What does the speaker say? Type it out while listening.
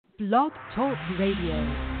Blog Talk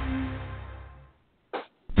Radio.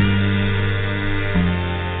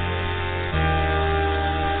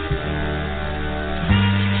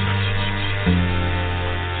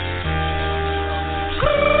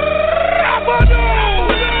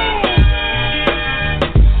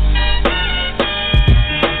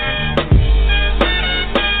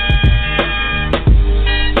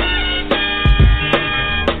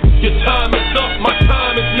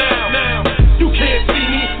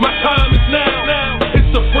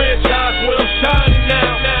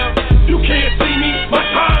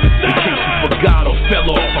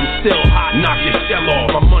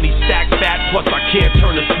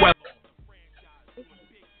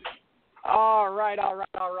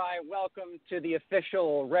 Welcome to the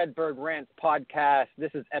official Redbird Rants podcast.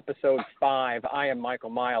 This is episode 5. I am Michael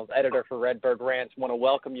Miles, editor for Redbird Rants. Want to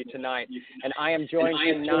welcome you tonight, and I am joined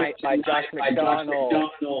tonight by Josh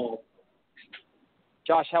McDonald.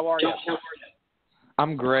 Josh, how are you?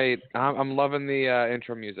 I'm great. I'm loving the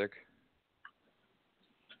intro music.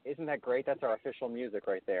 Isn't that great? That's our official music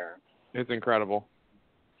right there. It's incredible.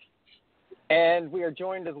 And we are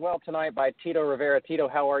joined as well tonight by Tito Rivera. Tito,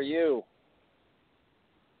 how are you?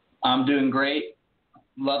 I'm doing great.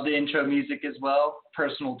 Love the intro music as well.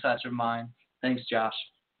 Personal touch of mine. Thanks, Josh.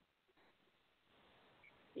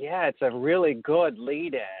 Yeah, it's a really good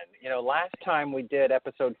lead-in. You know, last time we did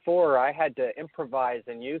episode 4, I had to improvise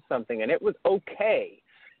and use something, and it was okay.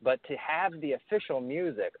 But to have the official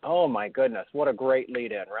music, oh my goodness, what a great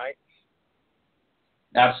lead-in, right?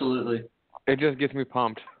 Absolutely. It just gets me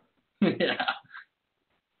pumped. Yeah.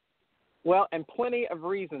 Well, and plenty of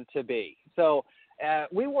reason to be. So,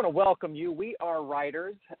 we want to welcome you. We are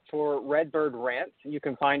writers for Redbird Rants. You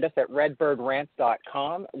can find us at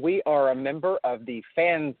redbirdrantz.com. We are a member of the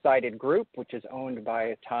fan-sided group, which is owned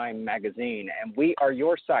by Time Magazine, and we are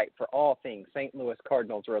your site for all things St. Louis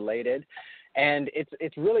Cardinals related. And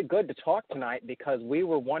it's really good to talk tonight because we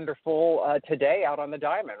were wonderful today out on the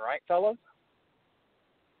diamond, right, fellas?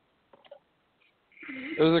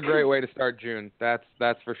 It was a great way to start June. That's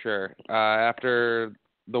for sure. After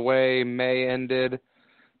the way May ended, it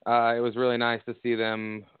was really nice to see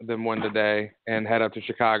them win today and head up to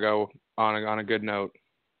Chicago on a good note.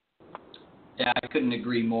 Yeah, I couldn't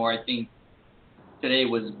agree more. I think today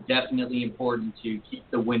was definitely important to keep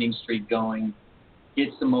the winning streak going, get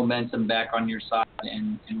some momentum back on your side,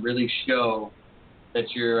 and really show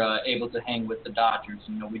that you're able to hang with the Dodgers.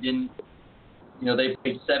 You know, we didn't. You know, they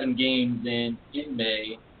played 7 games in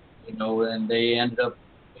May. You know, and they ended up.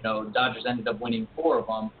 Dodgers ended up winning 4 of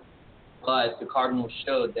them, but the Cardinals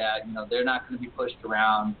showed that, they're not going to be pushed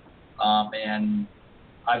around. And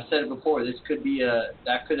I've said it before,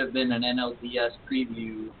 that could have been an NLDS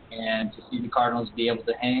preview, and to see the Cardinals be able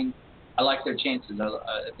to hang, I like their chances.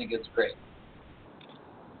 I think it's great.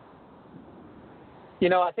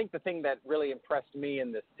 I think the thing that really impressed me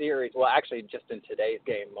in this series, well, actually just in today's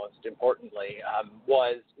game most importantly,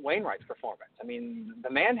 was Wainwright's performance. I mean, the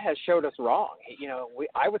man has showed us wrong.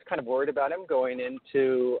 I was kind of worried about him going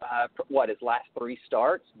into, his last 3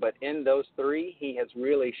 starts, but in those 3, he has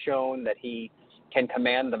really shown that he can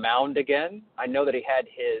command the mound again. I know that he had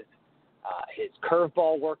his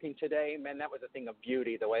curveball working today. Man, that was a thing of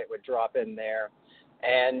beauty, the way it would drop in there.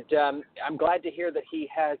 And I'm glad to hear that he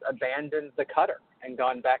has abandoned the cutter and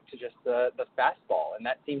gone back to just the fastball. And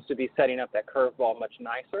that seems to be setting up that curveball much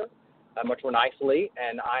more nicely.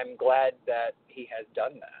 And I'm glad that he has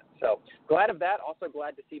done that. So glad of that. Also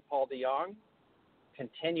glad to see Paul DeJong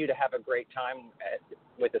continue to have a great time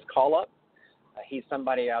with his call-up. He's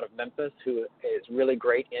somebody out of Memphis who is really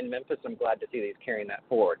great in Memphis. I'm glad to see that he's carrying that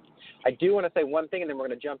forward. I do want to say one thing, and then we're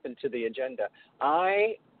going to jump into the agenda.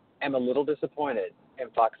 I am a little disappointed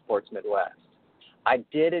in Fox Sports Midwest. I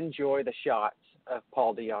did enjoy the shots of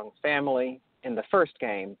Paul DeJong's family in the first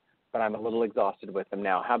game, but I'm a little exhausted with them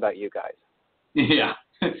now. How about you guys? Yeah,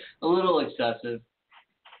 a little excessive.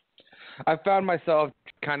 I found myself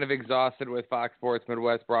kind of exhausted with Fox Sports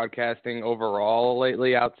Midwest broadcasting overall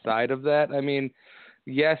lately outside of that. I mean,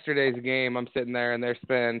 yesterday's game, I'm sitting there and they're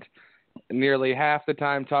spent nearly half the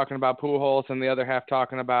time talking about Pujols and the other half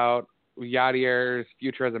talking about Yadier's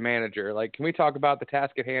future as a manager. Like, can we talk about the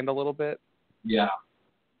task at hand a little bit? Yeah.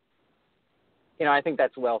 I think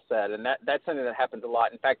that's well said, and that's something that happens a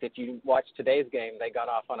lot. In fact, if you watch today's game, they got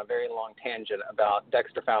off on a very long tangent about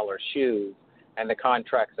Dexter Fowler's shoes and the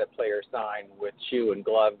contracts that players sign with shoe and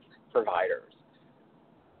glove providers.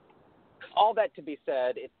 all that to be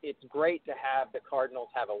said, it's great to have the Cardinals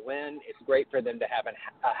have a win. It's great for them to have a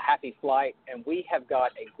happy flight, and we have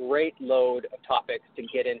got a great load of topics to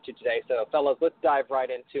get into today. So, fellas, let's dive right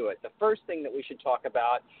into it. The first thing that we should talk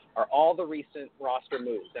about are all the recent roster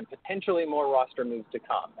moves and potentially more roster moves to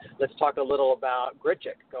come. Let's talk a little about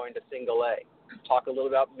Grichuk going to single A. Talk a little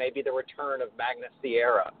about maybe the return of Magnus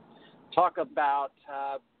Sierra. Talk about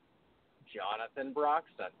Jonathan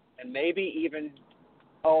Broxton, and maybe even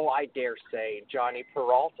I dare say, Johnny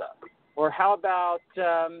Peralta. Or how about,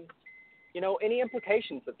 any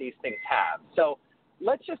implications that these things have? So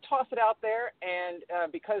let's just toss it out there,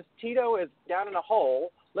 and because Tito is down in a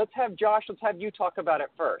hole, let's have you talk about it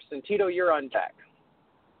first. And Tito, you're on deck.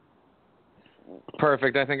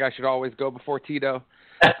 Perfect. I think I should always go before Tito.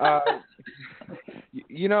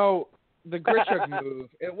 The Grichuk move,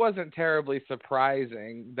 it wasn't terribly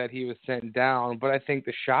surprising that he was sent down, but I think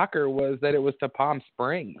the shocker was that it was to Palm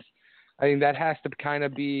Springs. I think that has to kind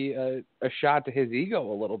of be a shot to his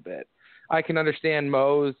ego a little bit. I can understand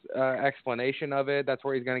Mo's explanation of it. That's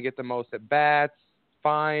where he's going to get the most at bats.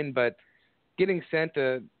 Fine, but getting sent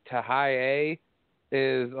to high A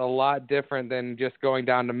is a lot different than just going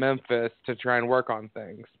down to Memphis to try and work on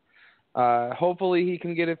things. Hopefully he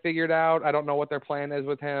can get it figured out. I don't know what their plan is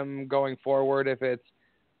with him going forward, if it's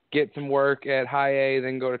get some work at high A,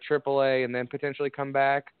 then go to triple A, and then potentially come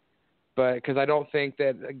back. But because I don't think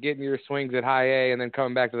that getting your swings at high A and then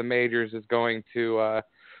coming back to the majors is going to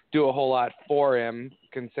do a whole lot for him,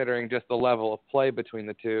 considering just the level of play between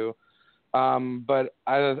the two. But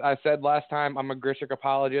I said last time, I'm a Grichuk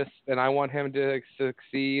apologist, and I want him to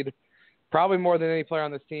succeed probably more than any player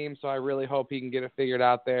on this team, so I really hope he can get it figured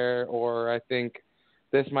out there, or I think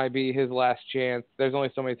this might be his last chance. There's only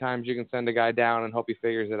so many times you can send a guy down and hope he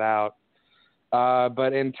figures it out.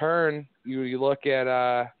 But in turn, you look at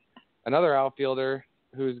another outfielder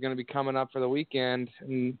who's going to be coming up for the weekend,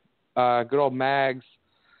 and good old Mags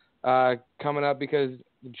coming up because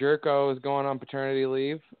Jerko is going on paternity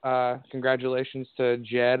leave. Congratulations to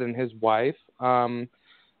Jed and his wife.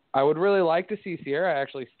 I would really like to see Sierra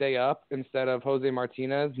actually stay up instead of Jose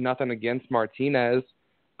Martinez. Nothing against Martinez,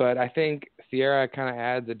 but I think Sierra kind of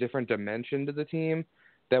adds a different dimension to the team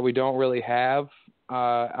that we don't really have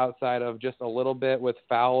outside of just a little bit with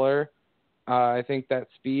Fowler. I think that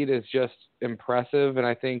speed is just impressive, and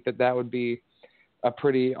I think that would be a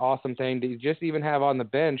pretty awesome thing to just even have on the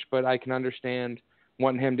bench, but I can understand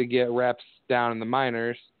wanting him to get reps down in the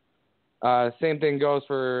minors. Same thing goes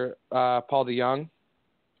for Paul DeJong.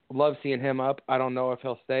 Love seeing him up. I don't know if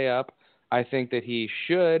he'll stay up. I think that he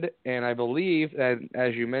should, and I believe that,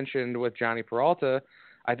 as you mentioned with Johnny Peralta,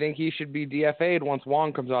 I think he should be DFA'd once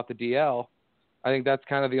Wong comes off the DL. I think that's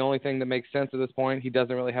kind of the only thing that makes sense at this point. He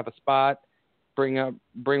doesn't really have a spot. Bring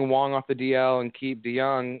Wong off the DL and keep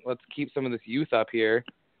DeJong. Let's keep some of this youth up here.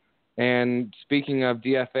 And speaking of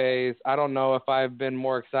DFAs, I don't know if I've been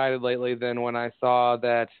more excited lately than when I saw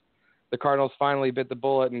that the Cardinals finally bit the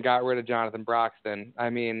bullet and got rid of Jonathan Broxton. I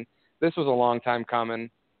mean, this was a long time coming.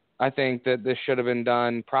 I think that this should have been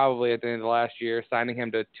done probably at the end of last year. Signing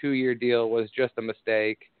him to a 2-year deal was just a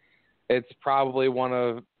mistake. It's probably one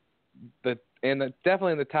of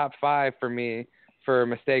definitely in the top 5 for me for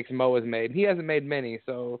mistakes Mo has made. He hasn't made many,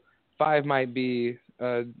 so 5 might be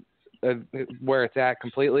where it's at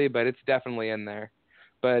completely, but it's definitely in there.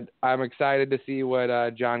 But I'm excited to see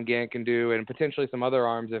what John Gant can do and potentially some other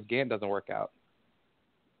arms if Gant doesn't work out.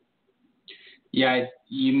 Yeah,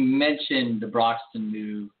 you mentioned the Broxton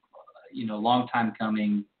move, long time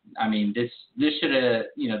coming. I mean, this should have,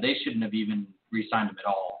 they shouldn't have even re-signed him at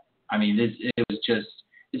all. I mean,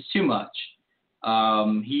 it's too much.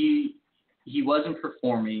 He wasn't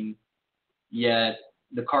performing, yet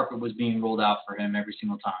the carpet was being rolled out for him every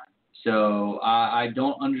single time. So I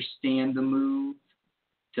don't understand the move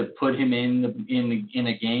to put him in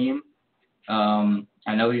a game.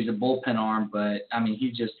 I know he's a bullpen arm, but I mean he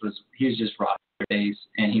was just roster base,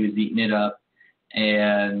 and he was eating it up.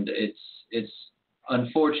 And it's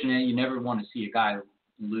unfortunate. You never want to see a guy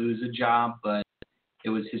lose a job, but it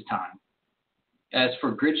was his time. As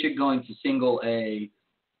for Grichuk going to single A,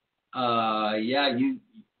 how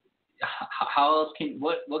else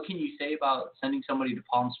what can you say about sending somebody to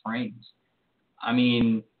Palm Springs? I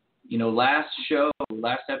mean, last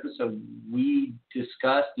episode we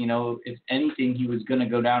discussed, if anything, he was going to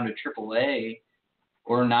go down to AAA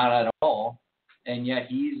or not at all, and yet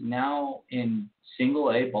he's now in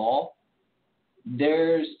single A ball.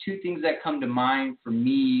 There's 2 things that come to mind for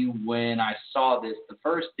me when I saw this. The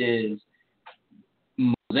first is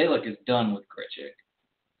Mozeliak is done with Grichuk.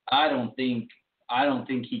 I don't think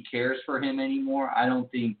he cares for him anymore. I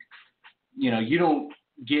don't think, you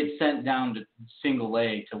get sent down to single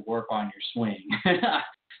A to work on your swing.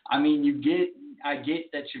 I mean, I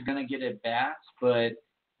get that you're going to get at bats, but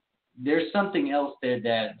there's something else there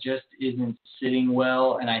that just isn't sitting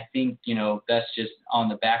well, and I think, that's just on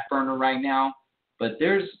the back burner right now. But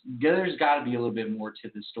there's got to be a little bit more to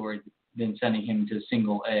the story than sending him to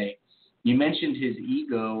single A. You mentioned his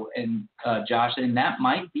ego, and Josh, and that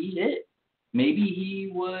might be it. Maybe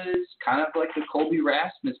he was kind of like the Colby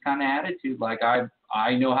Rasmus kind of attitude, like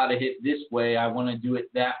I know how to hit this way, I want to do it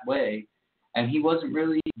that way, and he wasn't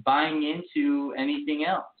really buying into anything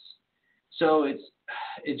else. So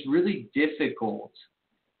it's really difficult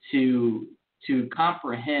to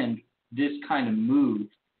comprehend this kind of move.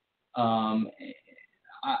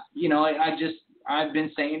 I've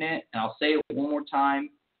been saying it, and I'll say it one more time.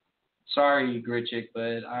 Sorry, Grichuk,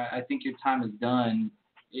 but I think your time is done.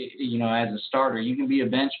 As a starter, you can be a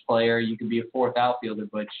bench player, you can be a fourth outfielder,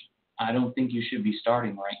 but I don't think you should be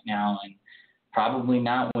starting right now, and probably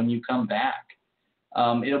not when you come back.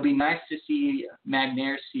 It'll be nice to see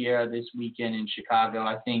Magneuris Sierra this weekend in Chicago.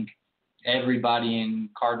 I think everybody in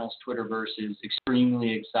Cardinals Twitterverse is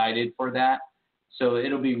extremely excited for that. So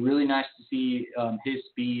it'll be really nice to see his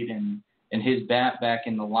speed and his bat back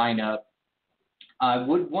in the lineup. I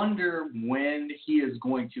would wonder when he is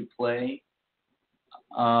going to play.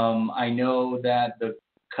 I know that the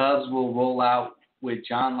Cubs will roll out with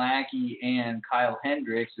John Lackey and Kyle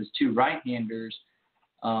Hendricks as two right-handers.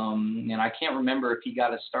 And I can't remember if he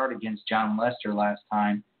got a start against John Lester last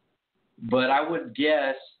time. But I would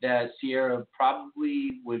guess that Sierra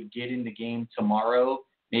probably would get in the game tomorrow,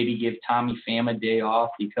 maybe give Tommy Pham a day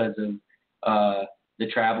off because of the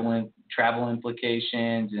travel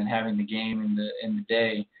implications and having the game in the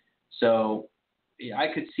day. So I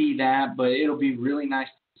could see that, but it'll be really nice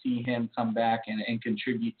to see him come back and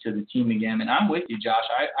contribute to the team again. And I'm with you, Josh.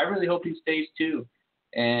 I really hope he stays too.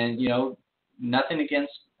 And, nothing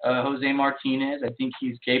against Jose Martinez. I think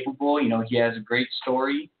he's capable. He has a great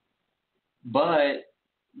story. But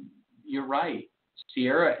you're right.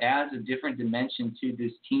 Sierra adds a different dimension to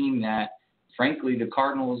this team that, frankly, the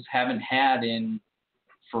Cardinals haven't had in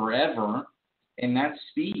forever, and that's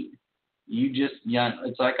speed.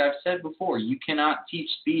 It's like I've said before, you cannot teach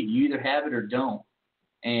speed. You either have it or don't.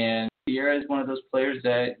 And Sierra is one of those players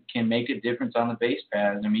that can make a difference on the base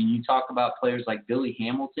paths. I mean, you talk about players like Billy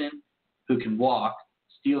Hamilton, who can walk,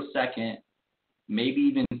 steal second, maybe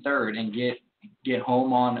even third, and get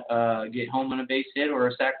home on a base hit or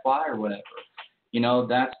a sac fly or whatever.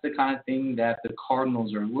 That's the kind of thing that the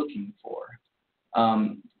Cardinals are looking for.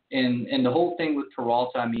 And the whole thing with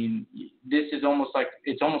Peralta, I mean, this is almost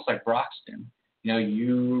like Broxton.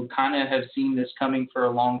 You kind of have seen this coming for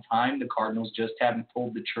a long time. The Cardinals just haven't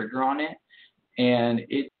pulled the trigger on it, and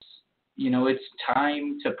it's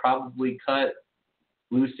time to probably cut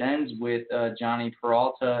loose ends with Johnny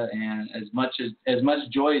Peralta. And as much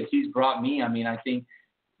joy as he's brought me, I mean, I think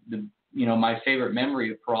my favorite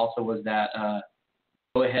memory of Peralta was that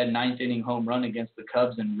go-ahead ninth inning home run against the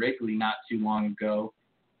Cubs in Wrigley not too long ago.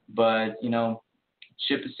 But,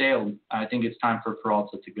 ship has sailed. I think it's time for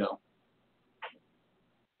Peralta to go.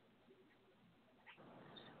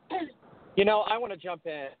 I want to jump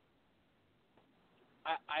in.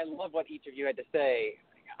 I love what each of you had to say.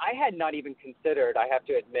 I had not even considered, I have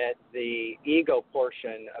to admit, the ego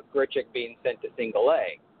portion of Grichuk being sent to single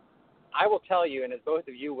A. I will tell you, and as both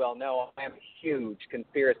of you well know, I am a huge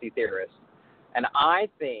conspiracy theorist. And I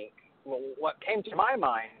think what came to my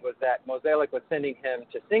mind was that Mozeliak was sending him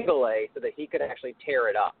to single A so that he could actually tear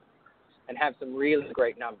it up and have some really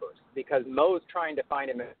great numbers, because Mo's trying to find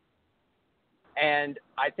him. And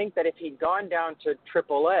I think that if he'd gone down to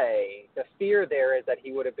triple A, the fear there is that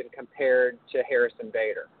he would have been compared to Harrison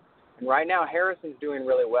Bader. And right now, Harrison's doing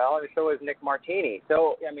really well, and so is Nick Martini.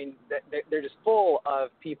 So, I mean, they're just full of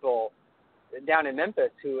people down in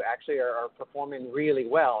Memphis who actually are performing really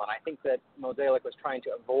well. And I think that Mozeliak was trying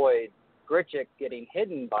to avoid Grichuk getting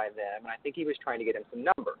hidden by them, and I think he was trying to get him some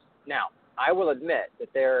numbers. Now, I will admit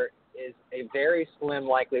that there is a very slim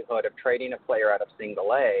likelihood of trading a player out of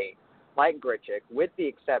single A like Grichuk, with the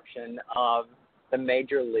exception of the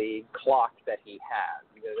major league clock that he has,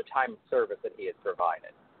 the time of service that he has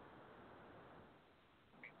provided.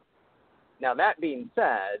 Now, that being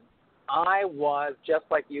said, I was, just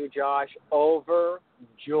like you, Josh, overjoyed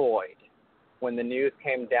when the news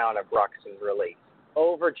came down of Broxton's release.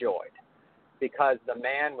 Overjoyed. Because the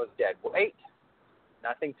man was dead weight.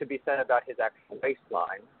 Nothing to be said about his actual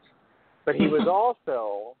waistline. But he was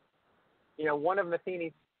also, one of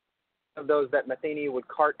Matheny's, of those that Matheny would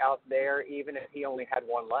cart out there even if he only had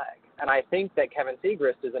one leg. And I think that Kevin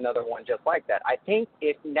Segrist is another one just like that. I think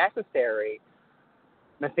if necessary,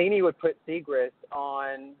 Matheny would put Segris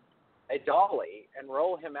on a dolly and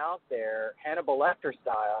roll him out there Hannibal Lecter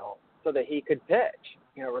style so that he could pitch,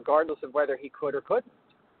 regardless of whether he could or couldn't.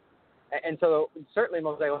 And so certainly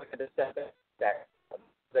Mozeliak had to step in there.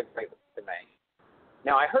 That's a great to make.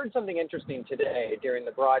 Now, I heard something interesting today during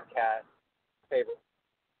the broadcast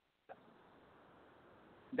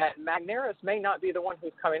that Magneuris may not be the one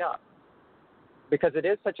who's coming up because it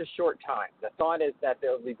is such a short time. The thought is that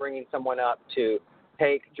they'll be bringing someone up to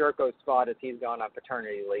take Jerko's spot as he's gone on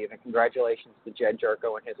paternity leave, and congratulations to Jed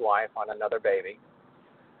Jerko and his wife on another baby.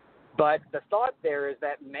 But the thought there is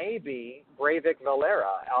that maybe Breivik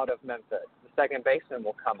Valera out of Memphis, the second baseman,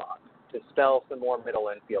 will come on to spell some more middle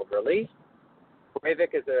infield relief.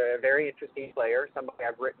 Breivik is a very interesting player, somebody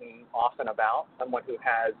I've written often about, someone who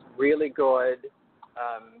has really good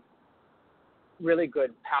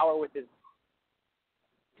power with his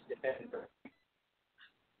defender.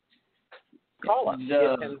 Call him,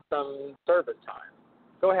 give him some service time.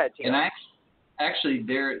 Go ahead, Tino. And actually,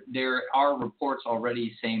 there are reports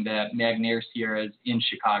already saying that Magneuris Sierra is in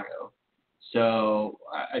Chicago. So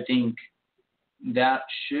I think that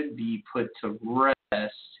should be put to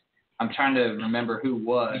rest. I'm trying to remember who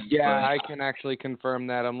was. Yeah, I can actually confirm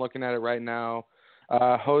that. I'm looking at it right now.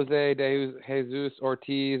 Jose de Jesus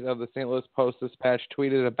Ortiz of the St. Louis Post-Dispatch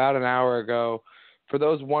tweeted about an hour ago, for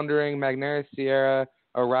those wondering, Magneuris Sierra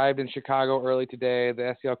arrived in Chicago early today.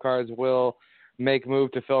 The SEL Cards will make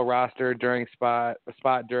move to fill roster during spot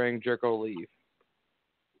during Jerko leave.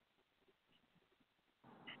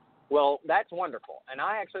 Well, that's wonderful, and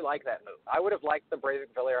I actually like that move. I would have liked the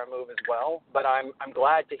Breivik Valera move as well, but I'm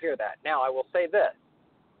glad to hear that. Now, I will say this.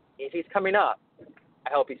 If he's coming up,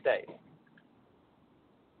 I hope he stays.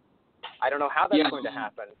 I don't know how that's going to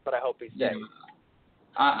happen, but I hope he stays. Yeah.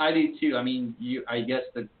 I do too. I mean, I guess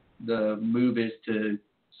the move is to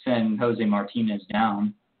send Jose Martinez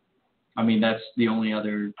down. I mean, that's the only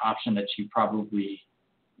other option that you probably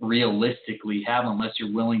realistically have, unless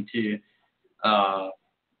you're willing to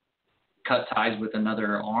cut ties with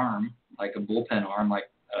another arm, like a bullpen arm, like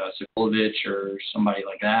Sokolovich or somebody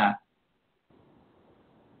like that.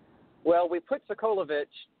 Well, we put Sokolovich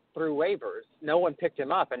through waivers. No one picked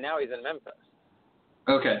him up, and now he's in Memphis.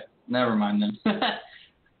 Okay, never mind then.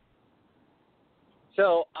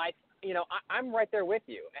 So I'm right there with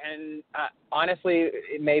you. And honestly,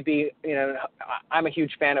 it may be, I'm a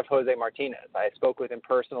huge fan of Jose Martinez. I spoke with him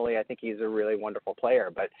personally. I think he's a really wonderful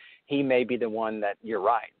player, but he may be the one that you're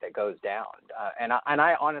right, that goes down. And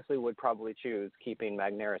I honestly would probably choose keeping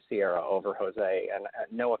Magneuris Sierra over Jose. And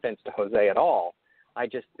no offense to Jose at all. I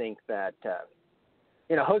just think that,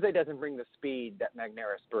 Jose doesn't bring the speed that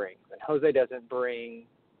Magneuris brings. And Jose doesn't bring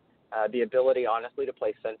the ability, honestly, to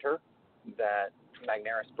play center that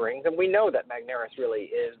Magneuris brings, and we know that Magneuris really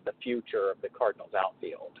is the future of the Cardinals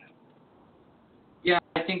outfield. Yeah,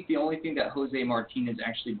 I think the only thing that Jose Martinez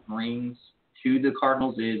actually brings to the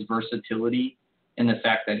Cardinals is versatility and the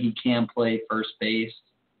fact that he can play first base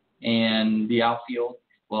and the outfield.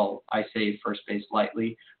 Well, I say first base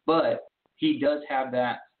lightly, but he does have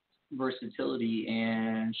that versatility,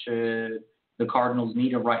 and should the Cardinals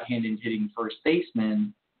need a right-handed hitting first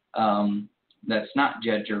baseman, that's not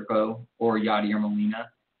Jed Jerko or Yadier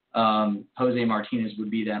Molina, Jose Martinez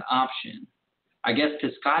would be that option. I guess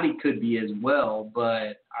Piscotty could be as well,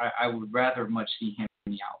 but I would rather much see him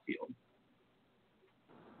in the outfield.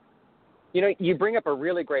 You bring up a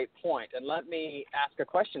really great point, and let me ask a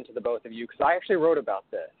question to the both of you, because I actually wrote about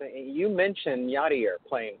this. You mentioned Yadier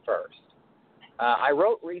playing first. I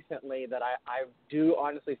wrote recently that I do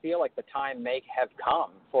honestly feel like the time may have come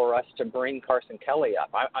for us to bring Carson Kelly up.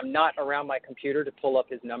 I'm not around my computer to pull up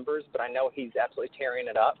his numbers, but I know he's absolutely tearing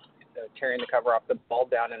it up, tearing the cover off the ball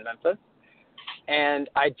down in Memphis. And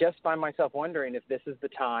I just find myself wondering if this is the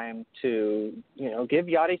time to, give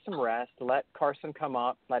Yadi some rest, let Carson come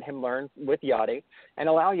up, let him learn with Yadi, and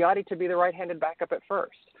allow Yadi to be the right-handed backup at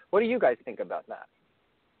first. What do you guys think about that?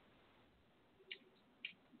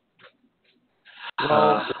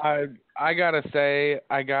 Well, I gotta say,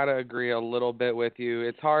 I gotta agree a little bit with you.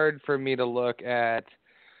 It's hard for me to look at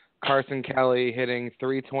Carson Kelly hitting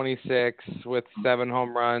 .326 with 7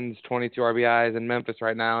 home runs, 22 RBIs in Memphis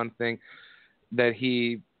right now, and think that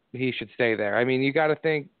he should stay there. I mean, you got to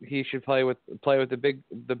think he should play with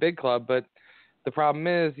the big club, but the problem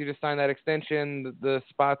is you just signed that extension. The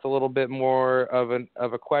spot's a little bit more of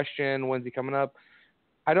a question. When's he coming up?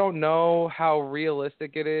 I don't know how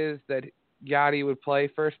realistic it is that Yadi would play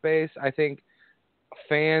first base. I think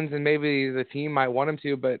fans and maybe the team might want him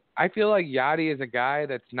to, but I feel like Yadi is a guy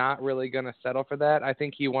that's not really going to settle for that. I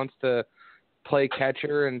think he wants to play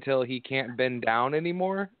catcher until he can't bend down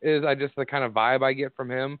anymore. Is I just the kind of vibe I get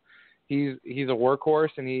from him. He's a workhorse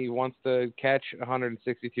and he wants to catch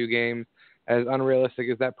 162 games. As unrealistic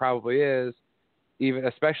as that probably is, even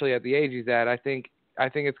especially at the age he's at, I think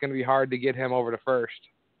it's going to be hard to get him over to first.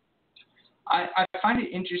 I find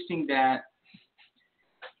it interesting that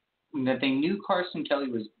they knew Carson Kelly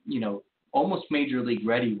was, almost major league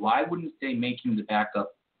ready. Why wouldn't they make him the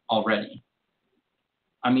backup already?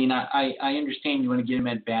 I mean, I understand you want to get him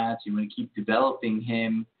at bats, you want to keep developing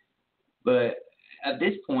him, but at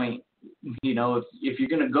this point, if you're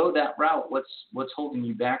going to go that route, what's holding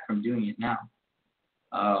you back from doing it now?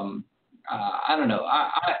 I don't know.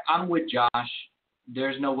 I'm with Josh.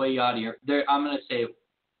 There's no way Yadier. I'm going to say it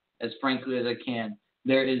as frankly as I can.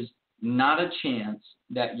 There is not a chance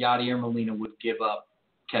that Yadier Molina would give up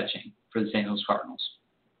catching for the St. Louis Cardinals.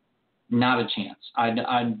 Not a chance.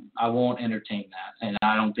 I won't entertain that, and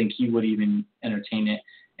I don't think he would even entertain it.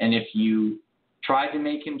 And if you tried to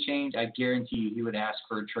make him change, I guarantee you he would ask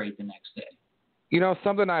for a trade the next day.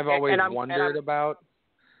 Something I've always wondered about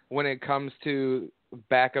when it comes to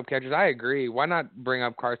backup catchers, I agree. Why not bring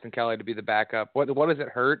up Carson Kelly to be the backup? What does it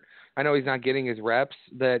hurt? I know he's not getting his reps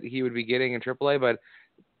that he would be getting in AAA, but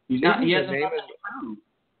isn't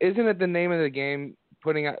it the name of the game,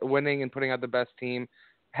 winning and putting out the best team?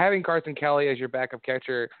 Having Carson Kelly as your backup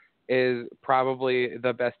catcher is probably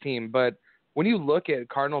the best team. But when you look at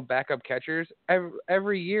Cardinal backup catchers,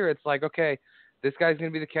 every year it's like, okay, this guy's going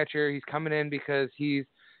to be the catcher. He's coming in because he's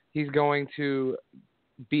going to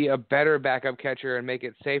be a better backup catcher and make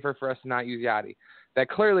it safer for us to not use Yadi. That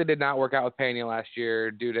clearly did not work out with Pena last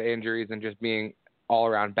year due to injuries and just being all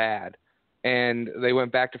around bad. And they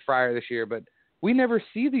went back to Fryer this year, but we never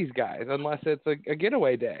see these guys unless it's a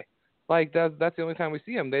getaway day. Like that's the only time we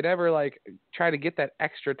see them. They never try to get that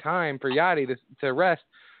extra time for Yadi to rest.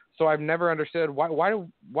 So I've never understood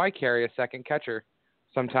why carry a second catcher.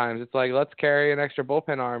 Sometimes it's like, let's carry an extra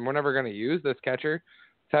bullpen arm. We're never going to use this catcher.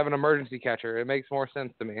 Let's have an emergency catcher. It makes more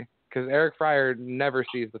sense to me because Eric Fryer never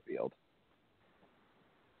sees the field.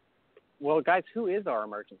 Well, guys, who is our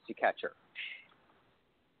emergency catcher?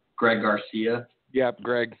 Greg Garcia. Yep,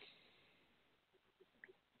 Greg.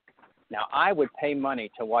 Now, I would pay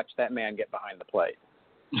money to watch that man get behind the plate.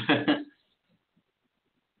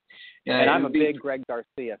 Yeah, and I'm a big Greg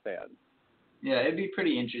Garcia fan. Yeah, it'd be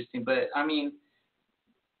pretty interesting. But, I mean,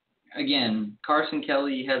 again, Carson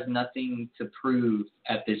Kelly has nothing to prove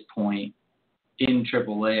at this point in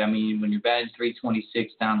AAA. I mean, when you're batting .326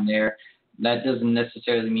 down there, that doesn't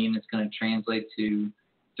necessarily mean it's going to translate to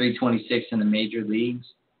 .326 in the major leagues.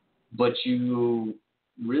 But you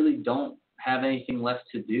really don't have anything left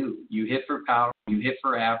to do. You hit for power, you hit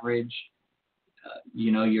for average.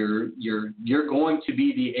 You're going to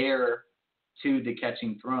be the heir to the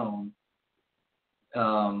catching throne.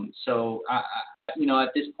 So at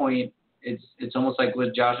this point, it's almost like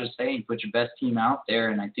what Josh was saying: put your best team out there.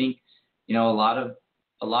 And I think, a lot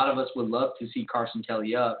of us would love to see Carson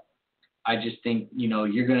Kelly up. I just think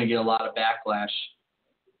you're going to get a lot of backlash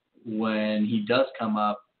when he does come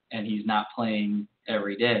up and he's not playing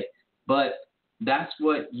every day. But that's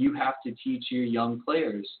what you have to teach your young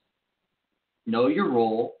players. Know your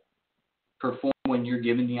role, perform when you're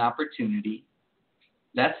given the opportunity.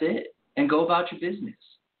 That's it. And go about your business.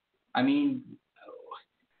 I mean,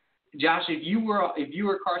 Josh, if you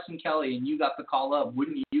were Carson Kelly and you got the call up,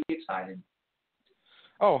 wouldn't you be excited?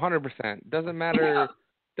 Oh, 100%. Doesn't matter. Yeah.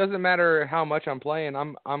 Doesn't matter how much I'm playing.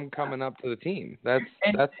 I'm coming up to the team. That's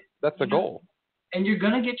the goal. And you're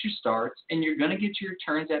gonna get your starts, and you're gonna get your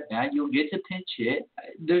turns at bat. You'll get to pinch hit.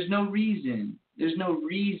 There's no reason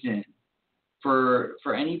for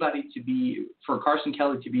Carson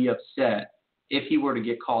Kelly to be upset if he were to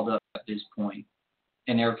get called up at this point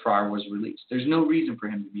and Eric Fryer was released. There's no reason for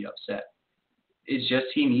him to be upset. It's just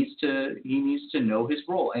he needs to know his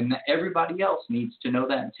role, and everybody else needs to know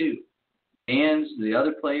that too. Fans, the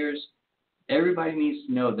other players, everybody needs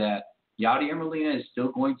to know that Yadier Molina is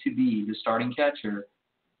still going to be the starting catcher,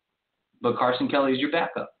 but Carson Kelly is your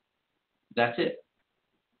backup. That's it.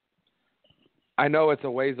 I know it's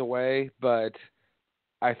a ways away, but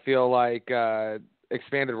I feel like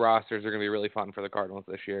expanded rosters are going to be really fun for the Cardinals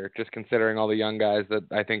this year, just considering all the young guys that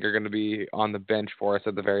I think are going to be on the bench for us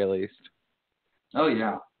at the very least. Oh,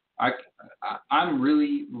 yeah. I'm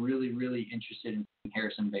really, really, really interested in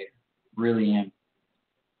Harrison Bader. Really am.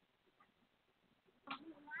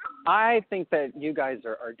 I think that you guys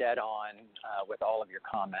are dead on with all of your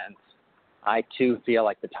comments. I, too, feel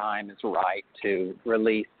like the time is right to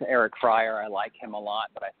release Eric Fryer. I like him a lot,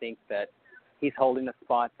 but I think that he's holding a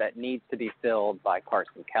spot that needs to be filled by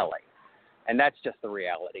Carson Kelly. And that's just the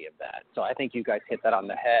reality of that. So I think you guys hit that on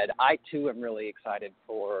the head. I, too, am really excited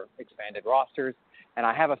for expanded rosters. And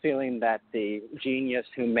I have a feeling that the genius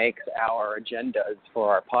who makes our agendas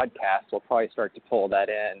for our podcast will probably start to pull that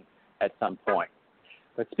in at some point.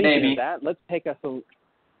 But speaking of that, let's take us a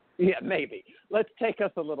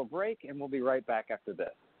little break, and we'll be right back after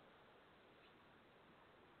this.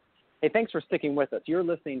 Hey, thanks for sticking with us. You're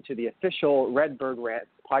listening to the official Redbird Rants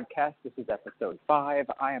podcast. This is episode 5.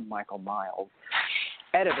 I am Michael Miles,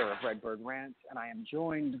 editor of Redbird Rants, and I am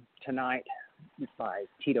joined tonight by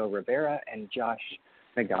Tito Rivera and Josh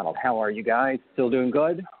McDonald. How are you guys? Still doing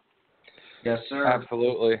good? Yes, sir.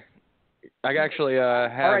 Absolutely. I actually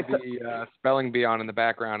have right, the spelling bee on in the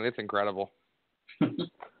background. It's incredible.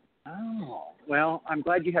 Oh, well, I'm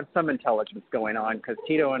glad you have some intelligence going on, because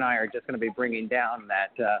Tito and I are just going to be bringing down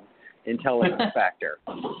that intelligence factor.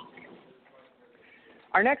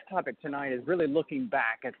 Our next topic tonight is really looking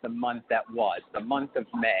back at the month that was, the month of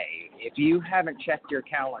May. If you haven't checked your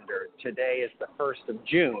calendar, today is the 1st of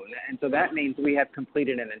June, and so that means we have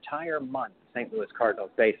completed an entire month of St. Louis Cardinals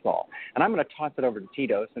baseball. And I'm going to toss it over to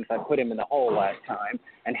Tito, since I put him in the hole last time,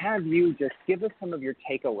 and have you just give us some of your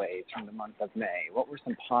takeaways from the month of May. What were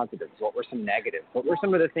some positives? What were some negatives? What were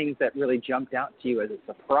some of the things that really jumped out to you as a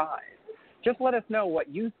surprise? Just let us know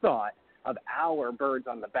what you thought of our birds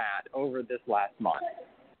on the bat over this last month.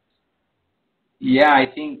 Yeah, I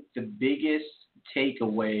think the biggest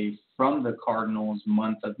takeaway from the Cardinals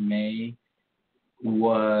month of May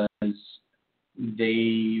was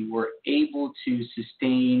they were able to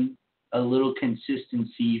sustain a little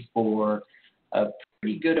consistency for a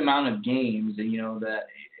pretty good amount of games. And, that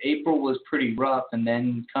April was pretty rough, and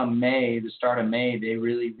then come May, the start of May, they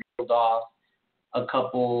really reeled off a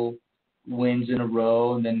couple wins in a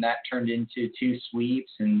row, and then that turned into 2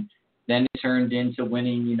 sweeps, and then it turned into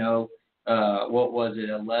winning, 11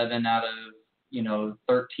 out of,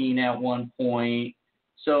 13 at one point.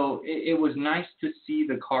 So it was nice to see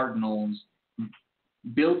the Cardinals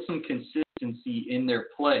build some consistency in their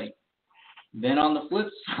play. Then on the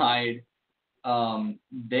flip side,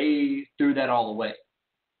 they threw that all away.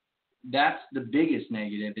 That's the biggest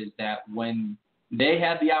negative, is that when they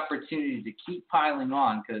had the opportunity to keep piling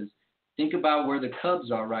on, because think about where the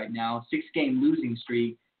Cubs are right now, 6-game losing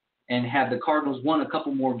streak, and had the Cardinals won a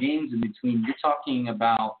couple more games in between, you're talking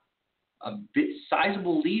about a bit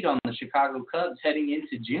sizable lead on the Chicago Cubs heading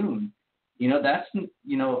into June. That's,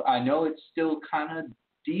 I know it's still kind of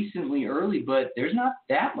decently early, but there's not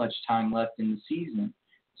that much time left in the season.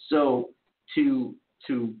 So to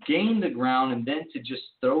gain the ground and then to just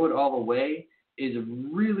throw it all away is a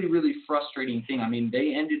really, really frustrating thing. I mean,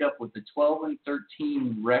 they ended up with a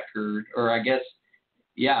 12-13 record, or I guess,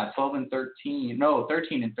 13-13,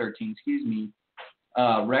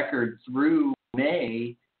 record through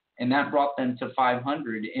May, and that brought them to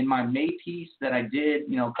 500. In my May piece that I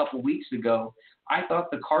did, a couple weeks ago, I thought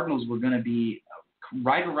the Cardinals were going to be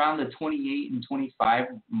right around the 28 and 25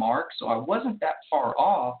 mark, so I wasn't that far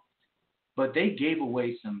off, but they gave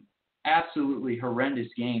away some absolutely horrendous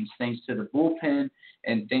games thanks to the bullpen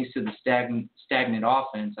and thanks to the stagnant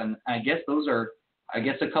offense. And I guess those are,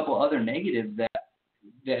 a couple other negatives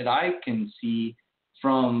that I can see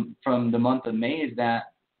from the month of May is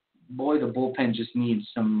that, boy, the bullpen just needs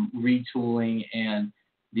some retooling, and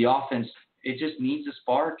the offense, it just needs a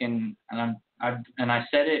spark. And I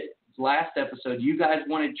said it last episode, you guys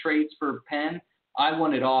wanted trades for Penn, I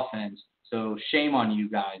wanted offense. So shame on you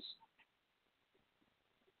guys.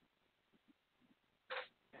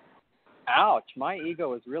 Ouch, my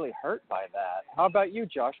ego is really hurt by that. How about you,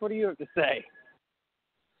 Josh? What do you have to say?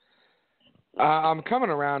 I'm coming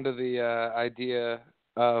around to the idea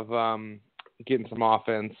of getting some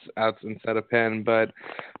offense out instead of Penn, but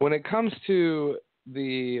when it comes to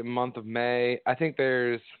the month of May, I think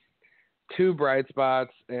there's 2 bright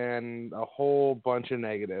spots and a whole bunch of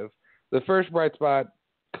negative. The first bright spot,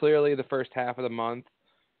 clearly the first half of the month,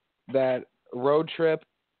 that road trip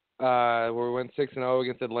where we went 6-0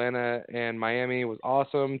 against Atlanta and Miami was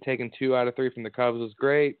awesome. Taking 2 out of 3 from the Cubs was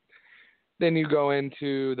great. Then you go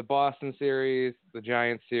into the Boston series, the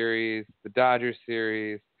Giants series, the Dodgers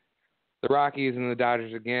series, the Rockies and the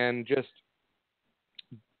Dodgers again. Just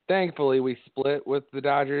thankfully we split with the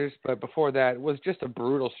Dodgers, but before that it was just a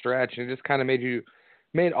brutal stretch, and it just kind of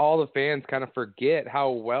made all the fans kind of forget how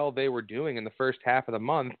well they were doing in the first half of the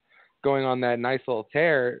month, going on that nice little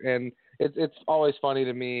tear. And it's always funny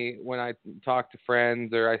to me when I talk to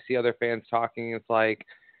friends or I see other fans talking, it's like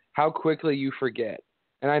how quickly you forget.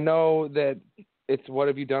 And I know that it's what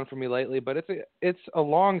have you done for me lately, but it's a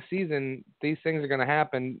long season. These things are going to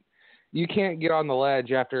happen. You can't get on the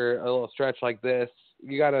ledge after a little stretch like this.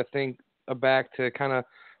 You got to think back to kind of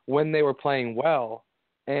when they were playing well.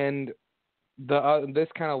 And this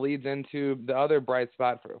kind of leads into the other bright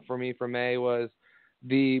spot for me for May was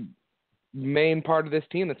the main part of this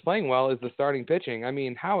team that's playing well is the starting pitching. I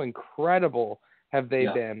mean, how incredible have they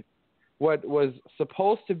been? What was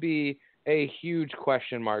supposed to be a huge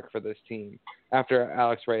question mark for this team after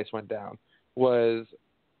Alex Reyes went down was,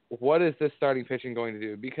 what is this starting pitching going to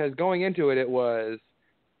do? Because going into it, it was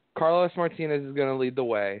Carlos Martinez is going to lead the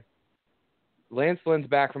way. Lance Lynn's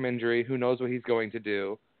back from injury. Who knows what he's going to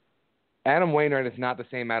do? Adam Wainwright is not the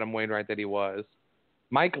same Adam Wainwright that he was.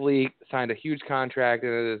 Mike Leake signed a huge contract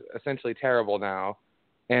and it is essentially terrible now.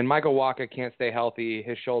 And Michael Wacha can't stay healthy.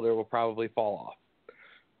 His shoulder will probably fall off.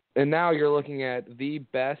 And now you're looking at the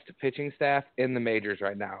best pitching staff in the majors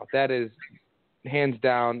right now. That is, hands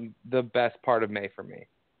down, the best part of May for me.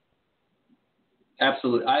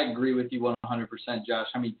 Absolutely. I agree with you 100%, Josh.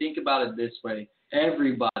 I mean, think about it this way.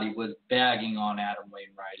 Everybody was bagging on Adam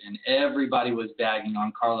Wainwright, and everybody was bagging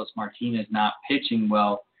on Carlos Martinez not pitching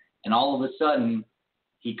well. And all of a sudden,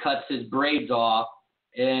 he cuts his braids off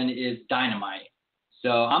and is dynamite. So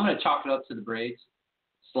I'm going to chalk it up to the braids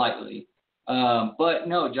slightly. But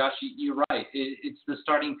no, Josh, you're right. It's the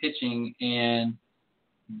starting pitching, and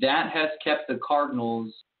that has kept the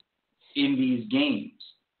Cardinals in these games.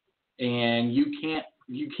 And you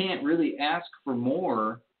can't really ask for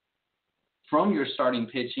more from your starting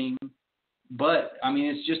pitching. But I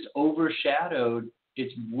mean, it's just overshadowed.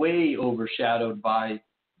 It's way overshadowed by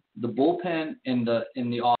the bullpen and the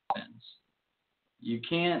offense. You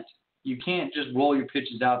can't just roll your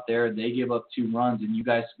pitches out there. They give up 2 runs, and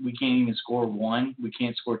we can't even score 1. We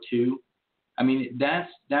can't score 2. I mean, that's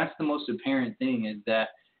the most apparent thing is that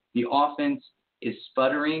the offense is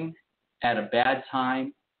sputtering at a bad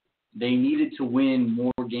time. They needed to win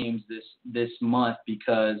more games this month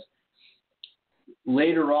because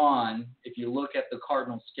later on, if you look at the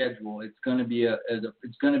Cardinals' schedule, it's going to be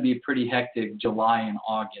a pretty hectic July and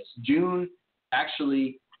August. June,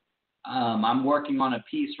 actually. I'm working on a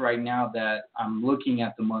piece right now that I'm looking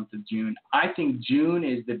at the month of June. I think June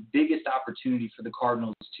is the biggest opportunity for the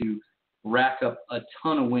Cardinals to rack up a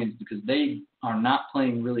ton of wins because they are not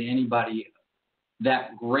playing really anybody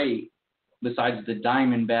that great besides the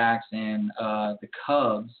Diamondbacks and the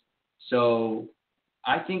Cubs. So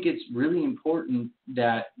I think it's really important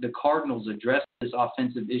that the Cardinals address this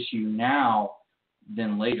offensive issue now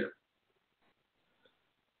than later.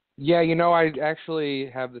 Yeah, I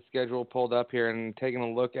actually have the schedule pulled up here and taking a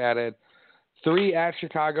look at it. 3 at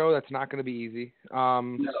Chicago, that's not going to be easy,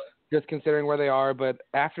 just considering where they are. But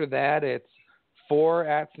after that, it's 4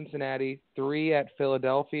 at Cincinnati, 3 at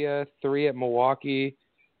Philadelphia, 3 at Milwaukee.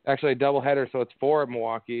 Actually, a doubleheader, so it's 4 at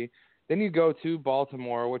Milwaukee. Then you go to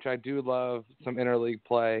Baltimore, which I do love some interleague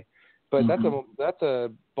play. But that's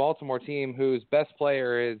a Baltimore team whose best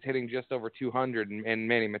player is hitting just over 200 in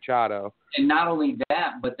Manny Machado. And not only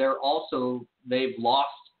that, but they've lost,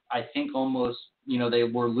 I think almost, they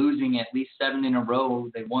were losing at least 7 in a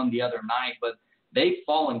row. They won the other night, but they've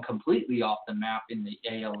fallen completely off the map in the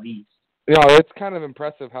AL East. It's kind of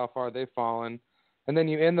impressive how far they've fallen. And then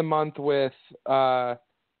you end the month with 3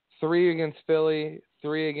 against Philly,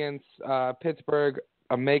 3 against Pittsburgh,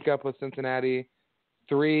 a makeup with Cincinnati,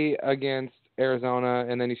 3 against Arizona,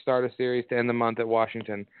 and then you start a series to end the month at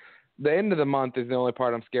Washington. The end of the month is the only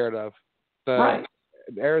part I'm scared of. Right.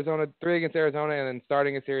 3 against Arizona, and then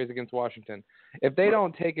starting a series against Washington. If they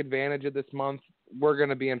don't take advantage of this month, we're going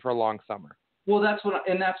to be in for a long summer. Well, that's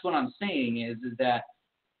what I'm saying is that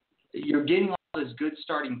you're getting all this good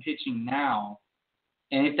starting pitching now,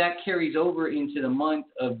 and if that carries over into the month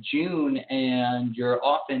of June and your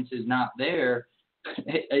offense is not there,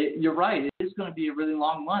 you're right. It is going to be a really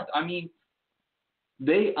long month. I mean,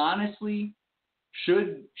 they honestly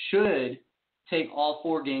should take all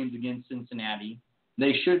 4 games against Cincinnati.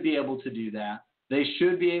 They should be able to do that. They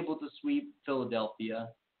should be able to sweep Philadelphia.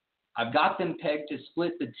 I've got them pegged to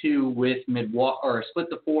split the 2 with Milwaukee, or split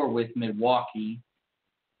the 4 with Milwaukee.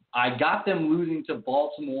 I got them losing to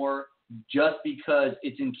Baltimore just because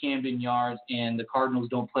it's in Camden Yards and the Cardinals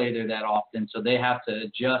don't play there that often, so they have to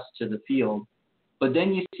adjust to the field. But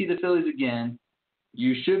then you see the Phillies again.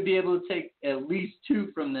 You should be able to take at least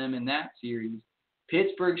 2 from them in that series.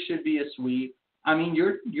 Pittsburgh should be a sweep. I mean,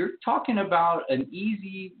 you're talking about an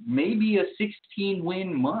easy, maybe a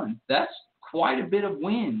 16-win month. That's quite a bit of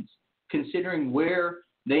wins considering where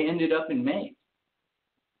they ended up in May.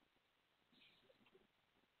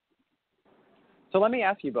 So let me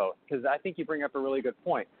ask you both, because I think you bring up a really good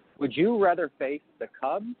point. Would you rather face the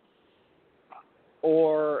Cubs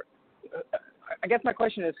or I guess my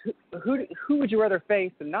question is, who would you rather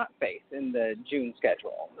face and not face in the June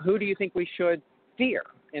schedule? Who do you think we should fear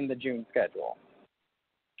in the June schedule?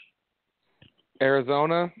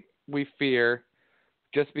 Arizona, we fear,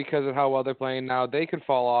 just because of how well they're playing now. They could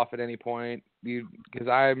fall off at any point because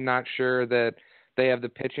I'm not sure that they have the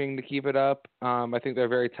pitching to keep it up. I think they're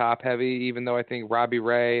very top-heavy, even though I think Robbie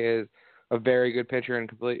Ray is a very good pitcher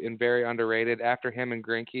and very underrated. After him and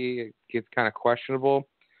Greinke, it gets kind of questionable.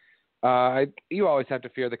 You always have to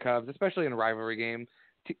fear the Cubs, especially in a rivalry game.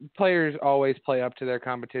 Players always play up to their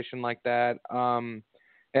competition like that.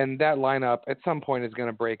 And that lineup at some point is going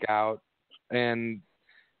to break out. And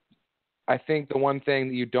I think the one thing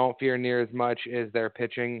that you don't fear near as much is their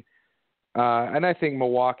pitching. And I think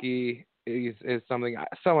Milwaukee is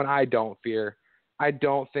someone I don't fear. I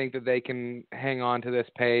don't think that they can hang on to this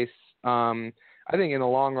pace. I think in the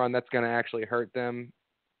long run that's going to actually hurt them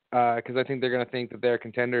because I think they're going to think that they're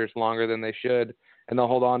contenders longer than they should, and they'll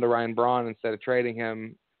hold on to Ryan Braun instead of trading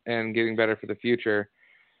him and getting better for the future.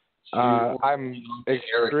 I'm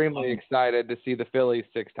extremely excited to see the Phillies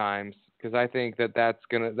 6 times because I think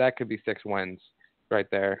that could be 6 wins right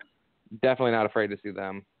there. Definitely not afraid to see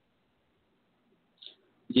them.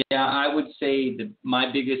 Yeah, I would say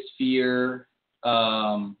my biggest fear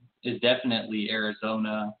is definitely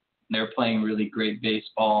Arizona. They're playing really great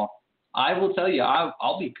baseball. I will tell you,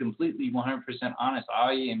 I'll be completely 100% honest.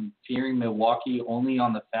 I am fearing Milwaukee only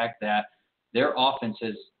on the fact that their offense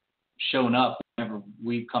has shown up whenever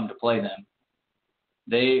we've come to play them.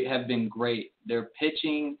 They have been great. Their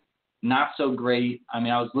pitching, not so great. I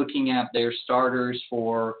mean, I was looking at their starters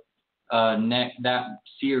for that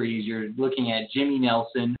series. You're looking at Jimmy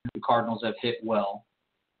Nelson, who the Cardinals have hit well.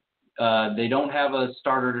 They don't have a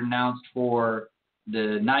starter announced for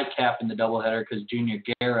the nightcap in the doubleheader because Junior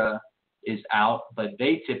Guerra is out, but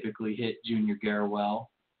they typically hit Junior Guerra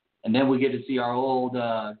well. And then we get to see our old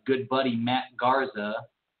good buddy Matt Garza,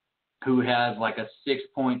 who has like a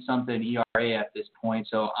 6-point-something ERA at this point.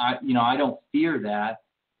 So I don't fear that.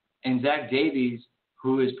 And Zach Davies,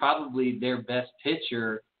 who is probably their best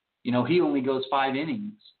pitcher, he only goes 5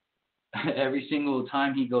 innings every single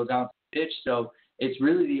time he goes out to pitch. So it's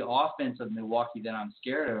really the offense of Milwaukee that I'm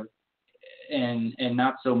scared of, and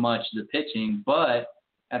not so much the pitching. But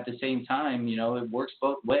at the same time, it works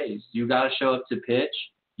both ways. You got to show up to pitch.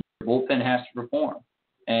 Your bullpen has to perform.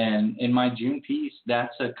 And in my June piece,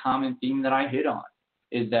 that's a common theme that I hit on,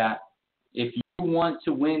 is that if you want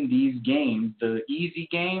to win these games, the easy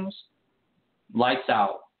games, lights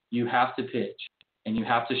out. You have to pitch, and you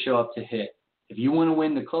have to show up to hit. If you want to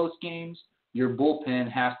win the close games, your bullpen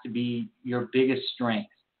has to be your biggest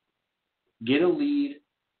strength. Get a lead,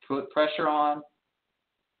 put pressure on,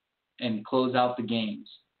 and close out the games.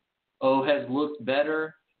 O has looked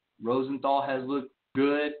better. Rosenthal has looked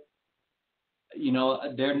good.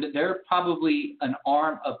 They're probably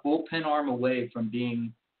a bullpen arm away from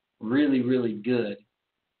being really, really good.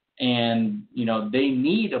 And, they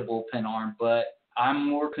need a bullpen arm, but I'm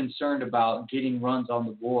more concerned about getting runs on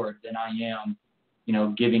the board than I am,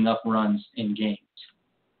 giving up runs in games,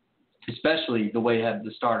 especially the way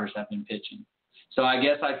the starters have been pitching. So I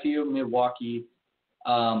guess I fear Milwaukee.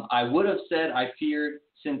 I would have said I feared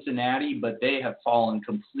Cincinnati, but they have fallen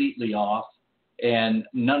completely off, and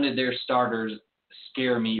none of their starters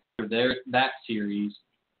scare me for that series.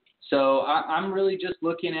 So I'm really just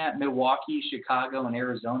looking at Milwaukee, Chicago, and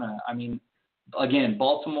Arizona. I mean, again,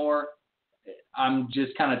 Baltimore, I'm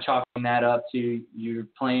just kind of chalking that up to you're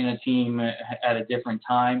playing a team at a different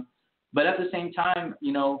time. But at the same time,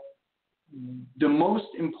 the most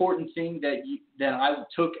important thing that I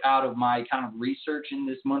took out of my kind of research in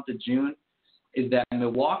this month of June is that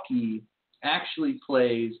Milwaukee actually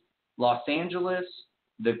plays Los Angeles,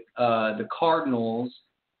 the Cardinals,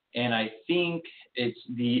 and I think it's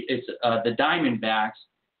the Diamondbacks,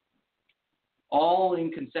 all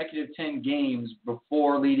in consecutive 10 games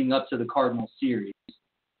before leading up to the Cardinals series.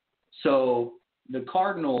 So the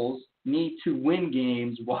Cardinals need to win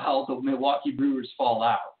games while the Milwaukee Brewers fall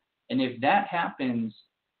out. And if that happens,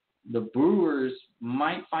 the Brewers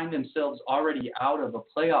might find themselves already out of a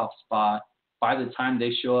playoff spot by the time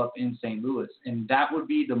they show up in St. Louis. And that would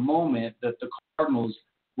be the moment that the Cardinals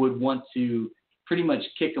would want to pretty much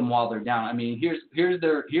kick them while they're down. I mean, here's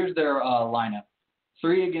their lineup: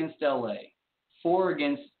 3 against LA, 4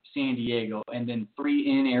 against San Diego, and then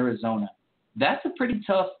 3 in Arizona. That's a pretty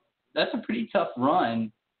tough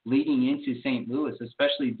run leading into St. Louis,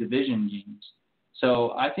 especially division games.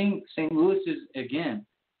 So I think St. Louis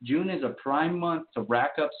June is a prime month to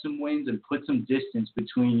rack up some wins and put some distance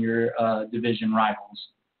between your division rivals.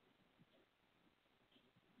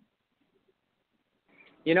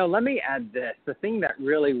 Let me add this. The thing that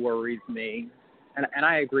really worries me, and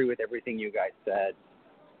I agree with everything you guys said,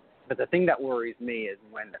 but the thing that worries me is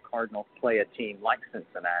when the Cardinals play a team like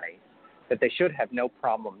Cincinnati that they should have no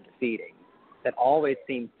problem defeating, that always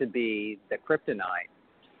seems to be the kryptonite.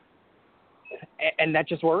 And that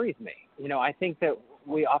just worries me. I think that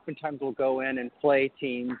we oftentimes will go in and play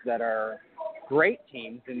teams that are great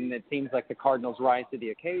teams, and it seems like the Cardinals rise to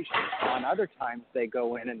the occasion. On other times, they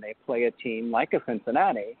go in and they play a team like a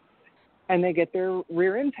Cincinnati, and they get their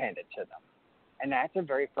rear ends handed to them. And that's a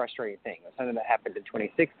very frustrating thing. It's something that happened in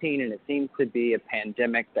 2016, and it seems to be a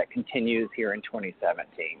pandemic that continues here in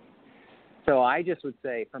 2017. So I just would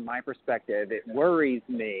say, from my perspective, it worries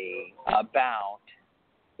me about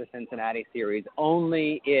the Cincinnati series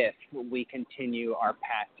only if we continue our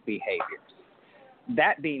past behaviors.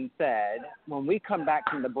 That being said, when we come back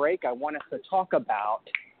from the break, I want us to talk about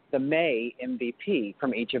the May MVP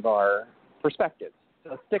from each of our perspectives.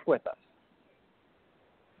 So stick with us.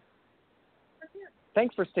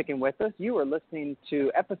 Thanks for sticking with us. You are listening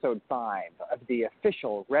to episode 5 of the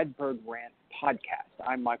official Redbird Rant podcast.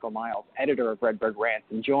 I'm Michael Miles, editor of Redbird Rants,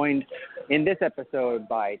 and joined in this episode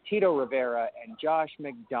by Tito Rivera and Josh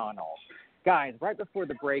McDonald. Guys, right before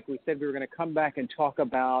the break, we said we were going to come back and talk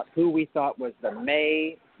about who we thought was the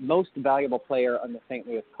May most valuable player on the St.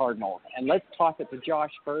 Louis Cardinals. And let's toss it to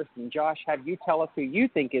Josh first. And Josh, have you tell us who you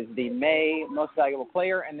think is the May most valuable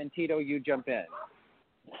player, and then Tito, you jump in.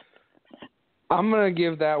 I'm going to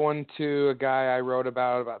give that one to a guy I wrote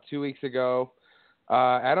about 2 weeks ago,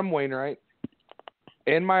 Adam Wainwright.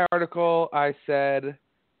 In my article, I said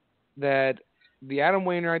that the Adam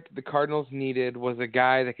Wainwright that the Cardinals needed was a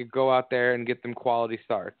guy that could go out there and get them quality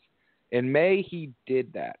starts. In May, he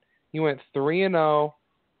did that. He went 3-0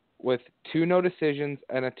 with 2 no decisions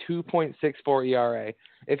and a 2.64 ERA.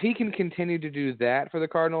 If he can continue to do that for the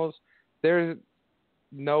Cardinals, there's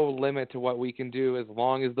no limit to what we can do as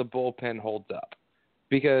long as the bullpen holds up.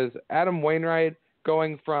 Because Adam Wainwright,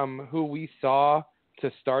 going from who we saw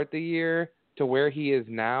to start the year to where he is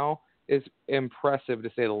now, is impressive to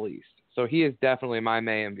say the least. So he is definitely my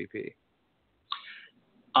May MVP.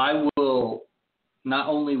 Not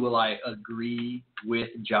only will I agree with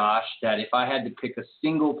Josh that if I had to pick a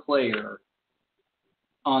single player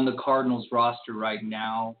on the Cardinals roster right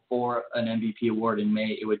now for an MVP award in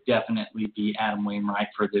May, it would definitely be Adam Wainwright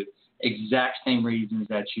for the exact same reasons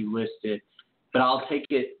that you listed. But I'll take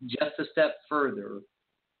it just a step further,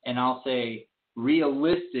 and I'll say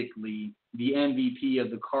realistically, the MVP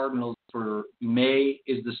of the Cardinals for May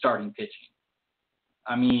is the starting pitching.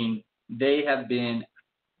 I mean, they have been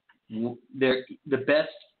the best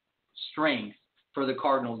strength for the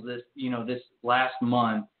Cardinals this last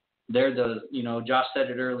month. They're Josh said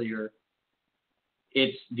it earlier,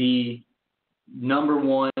 it's the number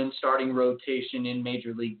 1 starting rotation in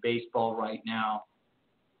Major League Baseball right now.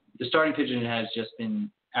 The starting pitching has just been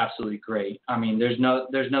absolutely great. I mean, there's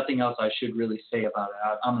nothing else I should really say about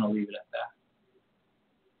it. I'm going to leave it at that.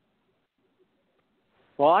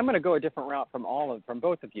 Well, I'm going to go a different route from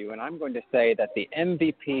both of you, and I'm going to say that the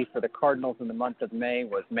MVP for the Cardinals in the month of May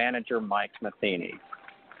was manager Mike Matheny.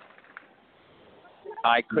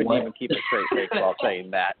 I couldn't even keep a straight face while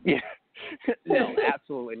saying that. No,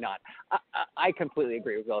 absolutely not. I completely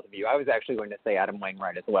agree with both of you. I was actually going to say Adam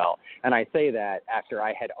Wainwright as well, and I say that after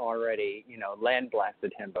I had already, land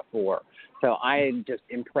blasted him before. So I am just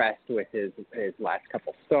impressed with his last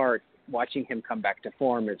couple starts. Watching him come back to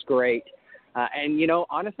form is great. And,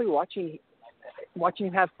 honestly, watching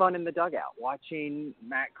him have fun in the dugout, watching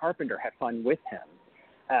Matt Carpenter have fun with him,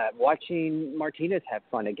 watching Martinez have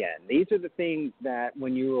fun again. These are the things that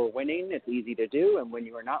when you are winning, it's easy to do, and when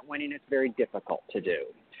you are not winning, it's very difficult to do.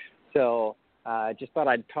 So just thought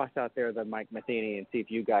I'd toss out there the Mike Matheny and see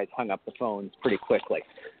if you guys hung up the phones pretty quickly.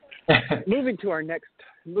 Moving to our next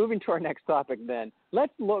topic then,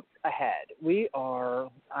 let's look ahead. We are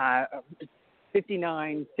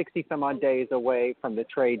 59, 60 some odd days away from the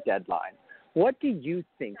trade deadline. What do you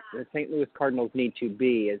think the St. Louis Cardinals need to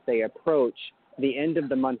be as they approach the end of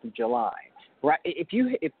the month of July? Right?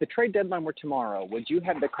 If the trade deadline were tomorrow, would you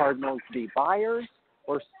have the Cardinals be buyers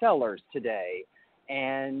or sellers today,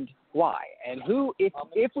 and why? And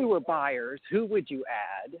if we were buyers, who would you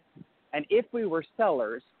add? And if we were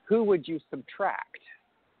sellers, who would you subtract?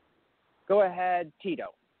 Go ahead,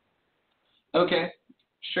 Tito. Okay,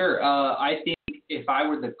 sure. I think if I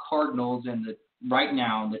were the Cardinals and right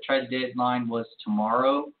now the trade deadline was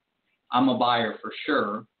tomorrow, I'm a buyer for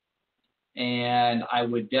sure. And I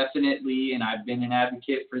would definitely, and I've been an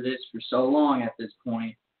advocate for this for so long at this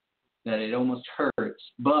point that it almost hurts,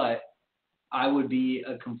 but I would be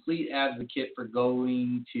a complete advocate for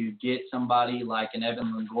going to get somebody like an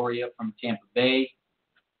Evan Longoria from Tampa Bay.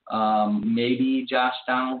 Maybe Josh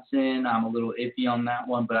Donaldson. I'm a little iffy on that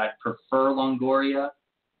one, but I'd prefer Longoria.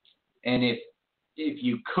 And if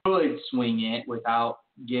you could swing it without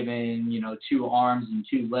giving, 2 arms and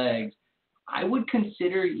 2 legs, I would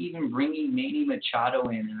consider even bringing Manny Machado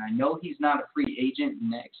in. And I know he's not a free agent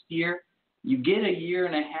next year. You get a year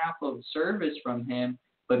and a half of service from him,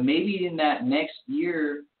 but maybe in that next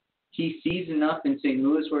year he sees enough in St.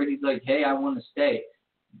 Louis where he's like, hey, I want to stay.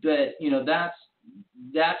 But,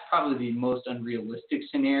 that's probably the most unrealistic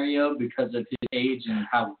scenario because of his age and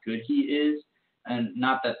how good he is, and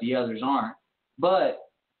not that the others aren't. But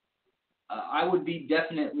I would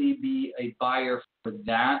definitely be a buyer for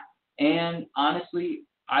that. And honestly,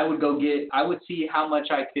 I would see how much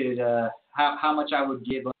I could, how much I would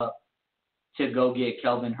give up to go get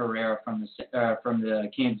Kelvin Herrera from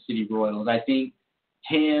the Kansas City Royals. I think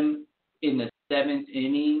him in the 7th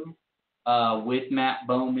inning with Matt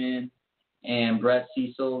Bowman and Brett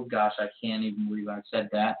Cecil, gosh, I can't even believe I said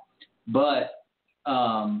that. But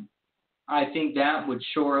I think that would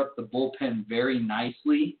shore up the bullpen very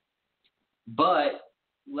nicely. But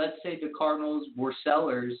let's say the Cardinals were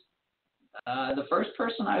sellers. The first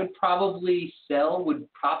person I would probably sell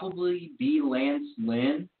would probably be Lance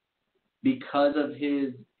Lynn because of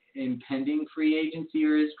his impending free agency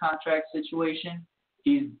or his contract situation.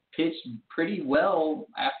 He's pitched pretty well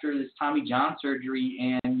after this Tommy John surgery,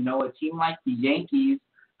 and, a team like the Yankees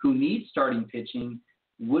who need starting pitching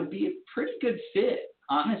would be a pretty good fit,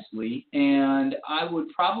 honestly. And I would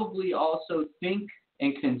probably also think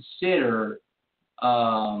and consider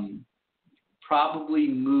probably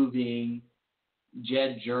moving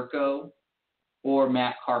Jed Jerko or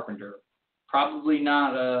Matt Carpenter. Probably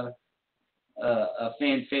not a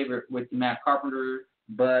fan favorite with Matt Carpenter,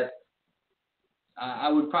 but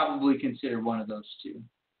I would probably consider one of those two.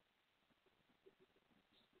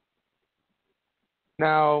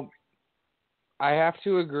 Now, I have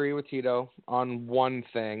to agree with Tito on one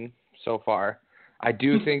thing so far. I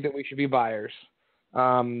do think that we should be buyers.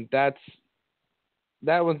 That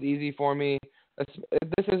one's easy for me.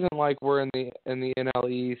 This isn't like we're in the NL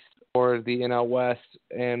East or the NL West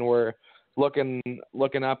and we're looking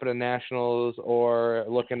up at the Nationals or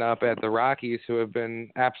looking up at the Rockies, who have been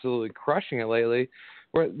absolutely crushing it lately.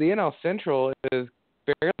 Where the NL Central is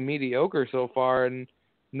fairly mediocre so far, and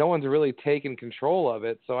no one's really taken control of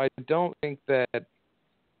it. So I don't think that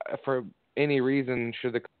for any reason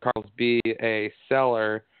should the Cardinals be a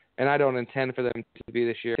seller, and I don't intend for them to be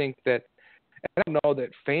this year. I think that I don't know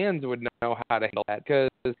that fans would know how to handle that, because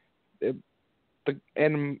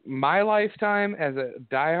in my lifetime as a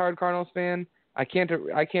diehard Cardinals fan, I can't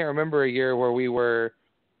remember a year where we were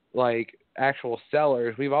like actual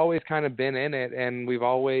sellers. We've always kind of been in it, and we've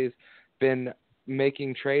always been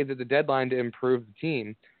making trades at the deadline to improve the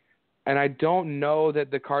team. And I don't know that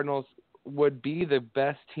the Cardinals would be the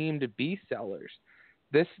best team to be sellers.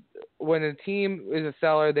 When a team is a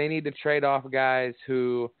seller, they need to trade off guys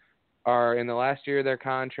who are in the last year of their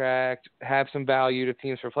contract, have some value to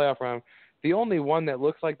teams for playoff run. The only one that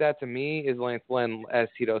looks like that to me is Lance Lynn, as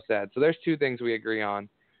Tito said. So there's 2 things we agree on.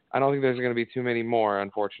 I don't think there's going to be too many more,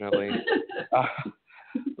 unfortunately,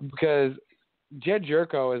 because Jed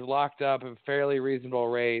Jerko is locked up at a fairly reasonable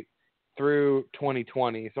rate through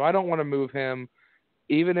 2020. So I don't want to move him,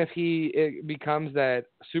 even if it becomes that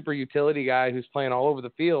super utility guy who's playing all over the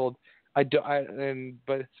field.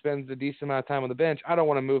 But spends a decent amount of time on the bench. I don't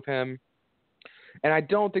want to move him, and I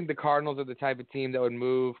don't think the Cardinals are the type of team that would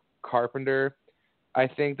move Carpenter. I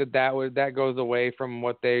think that goes away from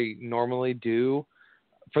what they normally do.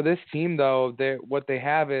 For this team, though, what they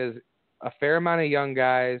have is a fair amount of young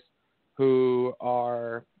guys who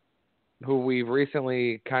we've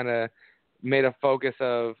recently kind of made a focus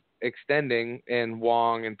of extending in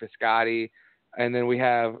Wong and Piscotty, and then we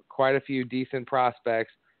have quite a few decent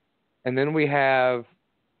prospects, and then we have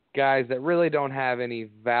guys that really don't have any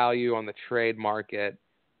value on the trade market,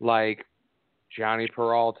 like Johnny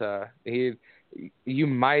Peralta. You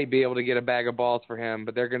might be able to get a bag of balls for him,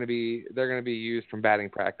 but they're going to be used from batting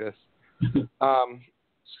practice.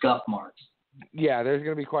 Scuff marks. Yeah, there's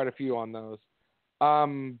going to be quite a few on those.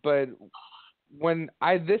 But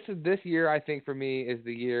this year, I think for me is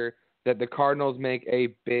the year that the Cardinals make a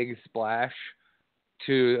big splash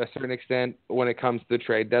to a certain extent when it comes to the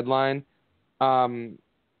trade deadline.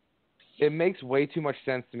 It makes way too much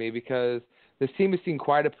sense to me because this team has seen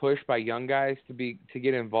quite a push by young guys to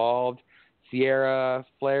get involved. Sierra,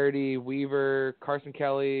 Flaherty, Weaver, Carson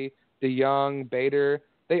Kelly, DeYoung, Bader,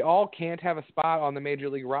 they all can't have a spot on the Major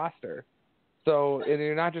League roster. So and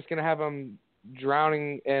you're not just going to have them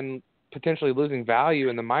drowning and potentially losing value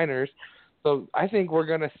in the minors. So I think we're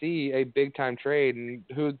going to see a big-time trade, and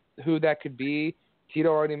who that could be. Tito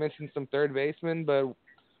already mentioned some third basemen, but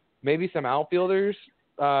maybe some outfielders,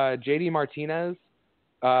 J.D. Martinez,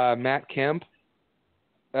 Matt Kemp.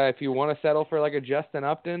 If you want to settle for like a Justin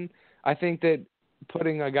Upton, I think that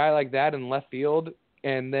putting a guy like that in left field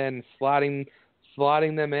and then slotting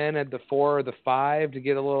them in at the 4 or the 5 to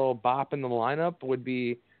get a little bop in the lineup would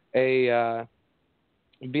be a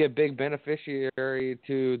big beneficiary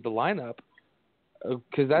to the lineup,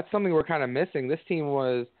 because that's something we're kind of missing. This team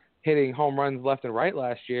was hitting home runs left and right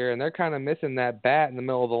last year, and they're kind of missing that bat in the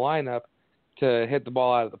middle of the lineup to hit the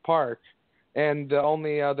ball out of the park. And the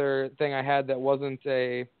only other thing I had that wasn't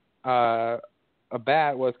a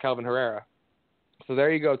bat was Calvin Herrera. So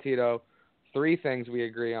there you go, Tito. 3 things we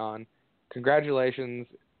agree on. Congratulations.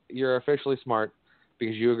 You're officially smart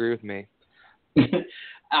because you agree with me.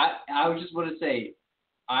 I just want to say,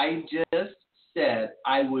 I just said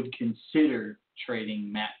I would consider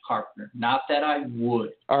trading Matt Carpenter. Not that I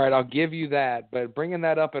would. All right, I'll give you that, but bringing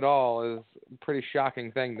that up at all is a pretty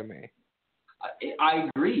shocking thing to me. I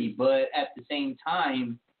agree, but at the same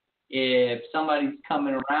time, if somebody's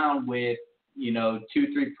coming around with,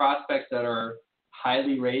 2-3 prospects that are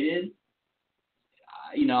highly rated,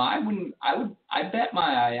 I'd bet my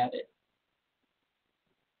eye at it.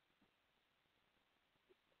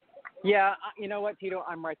 Yeah, you know what, Tito?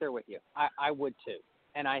 I'm right there with you. I would too.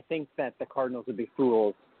 And I think that the Cardinals would be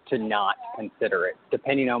fools to not consider it,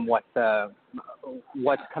 depending on what's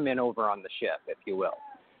come in over on the ship, if you will.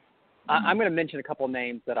 I'm going to mention a couple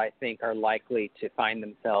names that I think are likely to find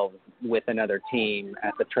themselves with another team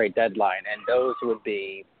at the trade deadline, and those would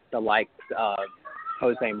be the likes of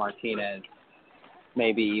Jose Martinez,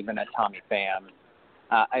 maybe even a Tommy Pham.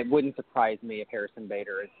 It wouldn't surprise me if Harrison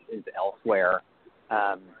Bader is elsewhere.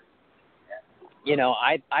 I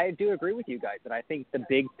do agree with you guys that I think the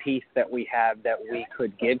big piece that we have that we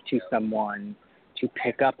could give to someone to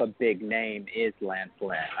pick up a big name is Lance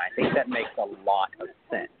Lynn. I think that makes a lot of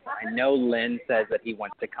sense. I know Lynn says that he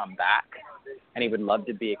wants to come back and he would love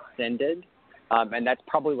to be extended. And that's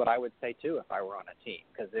probably what I would say too if I were on a team,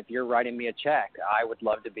 because if you're writing me a check, I would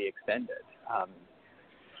love to be extended.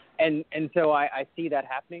 And so I see that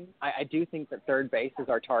happening. I do think that third base is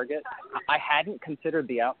our target. I hadn't considered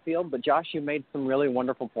the outfield, but Josh, you made some really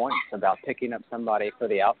wonderful points about picking up somebody for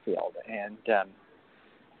the outfield. And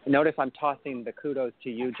notice I'm tossing the kudos to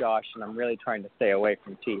you, Josh, and I'm really trying to stay away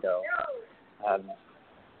from Tito.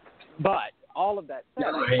 But all of that said,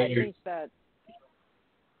 I think that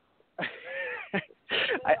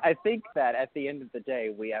I think that at the end of the day,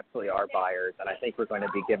 we absolutely are buyers, and I think we're going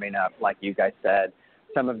to be giving up, like you guys said,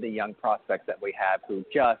 some of the young prospects that we have who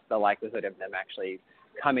just the likelihood of them actually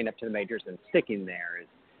coming up to the majors and sticking there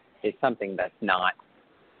is something that's not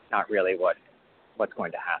really what's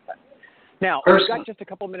going to happen. Now, we've got just a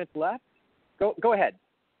couple minutes left. Go ahead.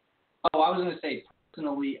 Oh, I was going to say,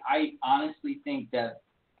 personally, I honestly think that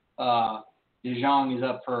DeJong is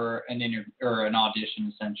up for an interview or an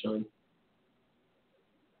audition, essentially.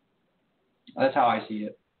 That's how I see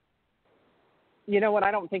it. You know what?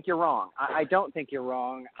 I don't think you're wrong. I don't think you're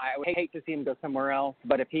wrong. I would hate to see him go somewhere else,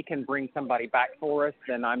 but if he can bring somebody back for us,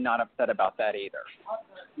 then I'm not upset about that either.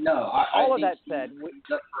 No, all of that said,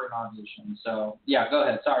 he's up for an audition. So, yeah, go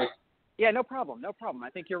ahead. Sorry. Yeah, no problem. I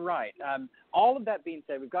think you're right. All of that being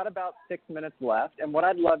said, we've got about 6 minutes left, and what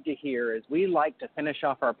I'd love to hear is we like to finish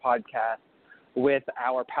off our podcast with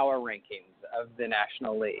our power rankings of the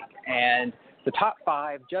National League. And the top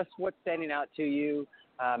 5, just what's standing out to you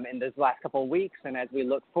in these last couple of weeks, and as we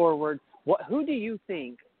look forward, who do you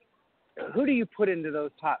put into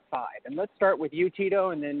those top 5? And let's start with you,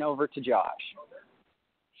 Tito, and then over to Josh.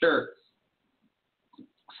 Sure.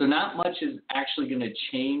 So not much is actually going to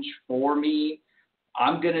change for me.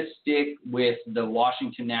 I'm going to stick with the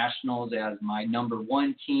Washington Nationals as my number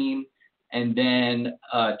 1 team, and then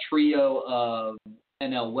a trio of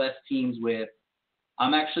NL West teams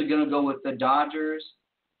I'm actually going to go with the Dodgers,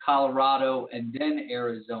 Colorado, and then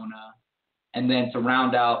Arizona. And then to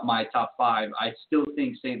round out my top 5, I still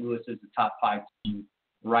think St. Louis is the top 5 team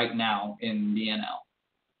right now in the NL.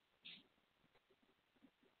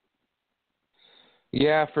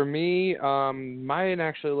 Yeah, for me, mine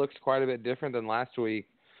actually looks quite a bit different than last week.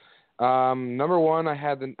 Number 1,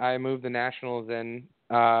 I moved the Nationals in.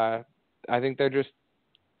 I think they're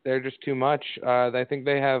just too much. I think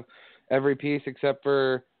they have every piece except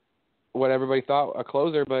for what everybody thought a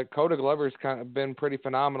closer, but Coda Glover's kind of been pretty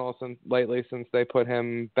phenomenal since they put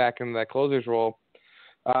him back into that closer's role.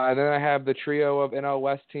 Then I have the trio of NL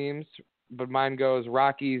West teams, but mine goes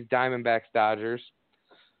Rockies, Diamondbacks, Dodgers.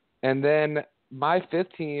 And then my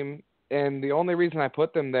fifth team, and the only reason I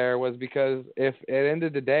put them there was because if it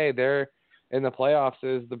ended today, they're in the playoffs,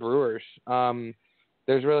 is the Brewers.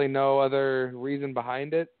 There's really no other reason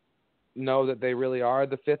behind it. Know that they really are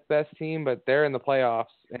the fifth best team, but they're in the playoffs,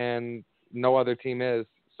 and no other team is.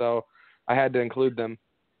 So I had to include them.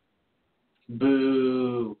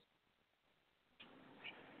 Boo.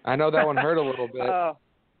 I know that one hurt a little bit.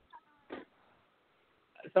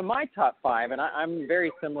 So my top five, and I'm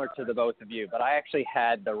very similar to the both of you, but I actually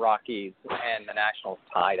had the Rockies and the Nationals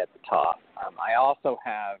tied at the top. I also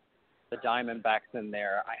have the Diamondbacks in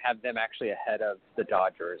there. I have them actually ahead of the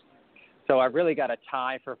Dodgers. So I've really got a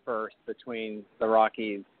tie for first between the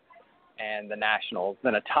Rockies and the Nationals,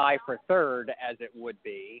 then a tie for third, as it would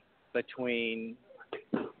be, between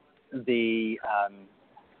the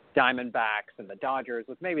Diamondbacks and the Dodgers,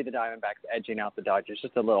 with maybe the Diamondbacks edging out the Dodgers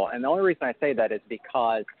just a little. And the only reason I say that is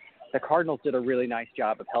because the Cardinals did a really nice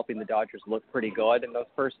job of helping the Dodgers look pretty good in those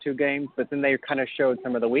first two games, but then they kind of showed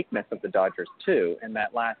some of the weakness of the Dodgers too in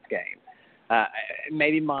that last game.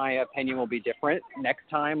 Maybe my opinion will be different next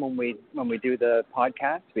time when we do the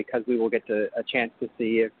podcast, because we will get a chance to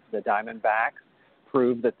see if the Diamondbacks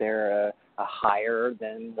prove that they're a higher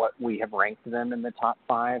than what we have ranked them in the top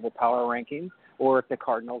five of power rankings, or if the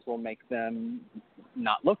Cardinals will make them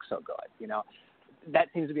not look so good. You know, that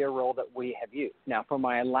seems to be a role that we have used. Now, for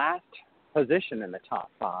my last position in the top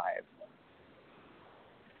five,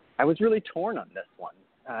 I was really torn on this one.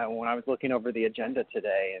 When I was looking over the agenda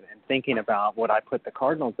today and thinking about what I put the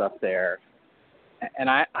Cardinals up there, and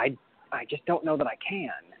I just don't know that I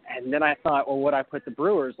can. And then I thought, well, would I put the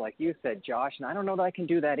Brewers, like you said, Josh? And I don't know that I can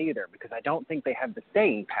do that either, because I don't think they have the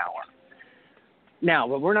staying power. Now,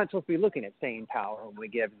 but we're not supposed to be looking at staying power when we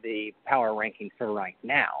give the power rankings for right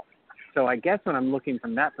now. So I guess when I'm looking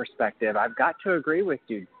from that perspective, I've got to agree with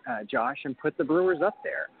you, Josh, and put the Brewers up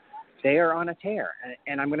there. They are on a tear,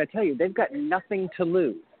 and I'm going to tell you, they've got nothing to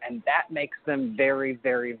lose, and that makes them very,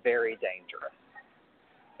 very, very dangerous.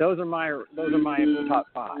 Those are my top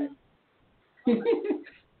five.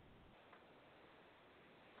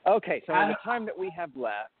 Okay, so in the time that we have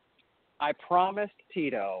left, I promised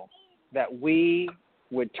Tito that we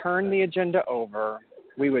would turn the agenda over.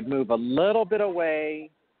 We would move a little bit away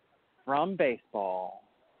from baseball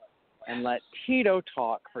and let Tito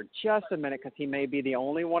talk for just a minute, because he may be the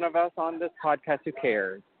only one of us on this podcast who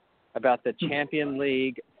cares about the Champion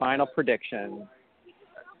League final prediction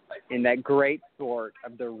in that great sport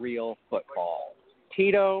of the real football.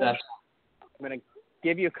 Tito, I'm going to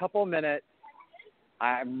give you a couple of minutes.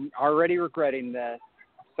 I'm already regretting this.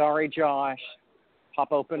 Sorry, Josh.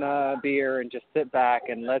 Pop open a beer and just sit back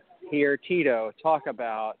and let's hear Tito talk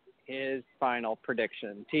about his final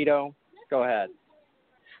prediction. Tito, go ahead.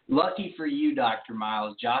 Lucky for you, Dr.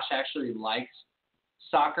 Miles, Josh actually likes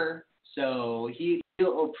soccer, so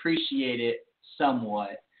he'll appreciate it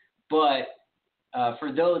somewhat. But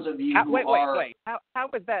for those of you who are... Wait.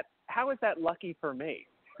 How is that lucky for me?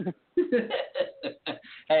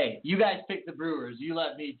 Hey, you guys pick the Brewers. You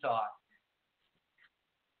let me talk.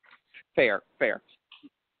 Fair.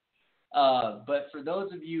 But for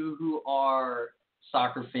those of you who are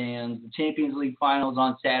soccer fans, the Champions League finals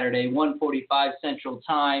on Saturday, 1:45 Central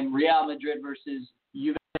Time, Real Madrid versus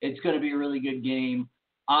Juventus. It's going to be a really good game.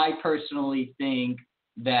 I personally think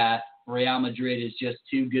that Real Madrid is just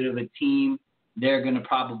too good of a team. They're going to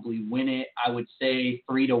probably win it. I would say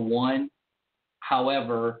 3-1.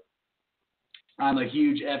 However, I'm a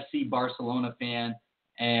huge FC Barcelona fan,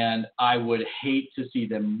 and I would hate to see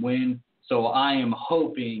them win. So I am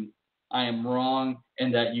hoping I am wrong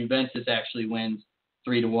and that Juventus actually wins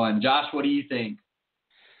 3-1. Josh, what do you think?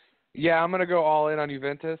 Yeah, I'm going to go all in on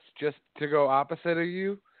Juventus just to go opposite of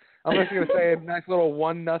you. I'm just going to say a nice little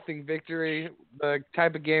 1-0 victory, the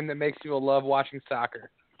type of game that makes people love watching soccer.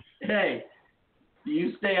 Hey,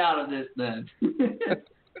 you stay out of this then.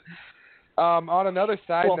 On another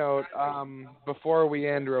side note, before we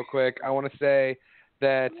end real quick, I want to say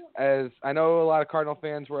that as I know a lot of Cardinal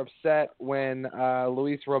fans were upset when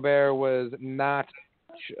Luis Robert was not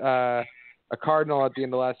a Cardinal at the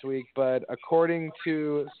end of last week, but according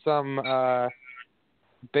to some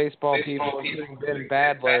baseball people, including Ben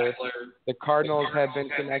Badler, the Cardinals have been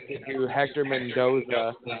connected to Hector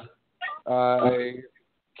Mendoza, a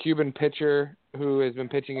Cuban pitcher who has been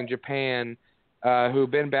pitching in Japan, who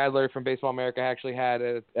Ben Badler from Baseball America actually had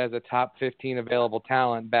as a top 15 available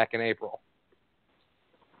talent back in April.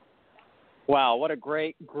 Wow, what a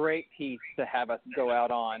great piece to have us go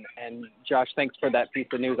out on. And, Josh, thanks for that piece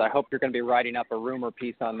of news. I hope you're going to be writing up a rumor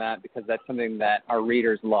piece on that, because that's something that our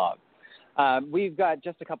readers love. We've got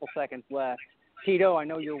just a couple seconds left. Tito, I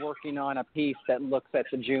know you're working on a piece that looks at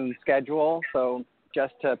the June schedule, so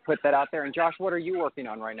just to put that out there. And Josh, what are you working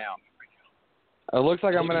on right now? It looks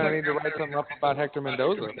like I'm going to need to write something up about Hector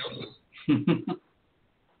Mendoza.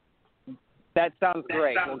 That sounds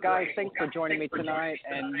great. Well, guys, thanks for joining me tonight.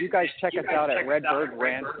 And you guys check us out at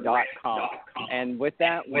redbirdranch.com. And with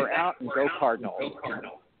that, we're out, and go Cardinals.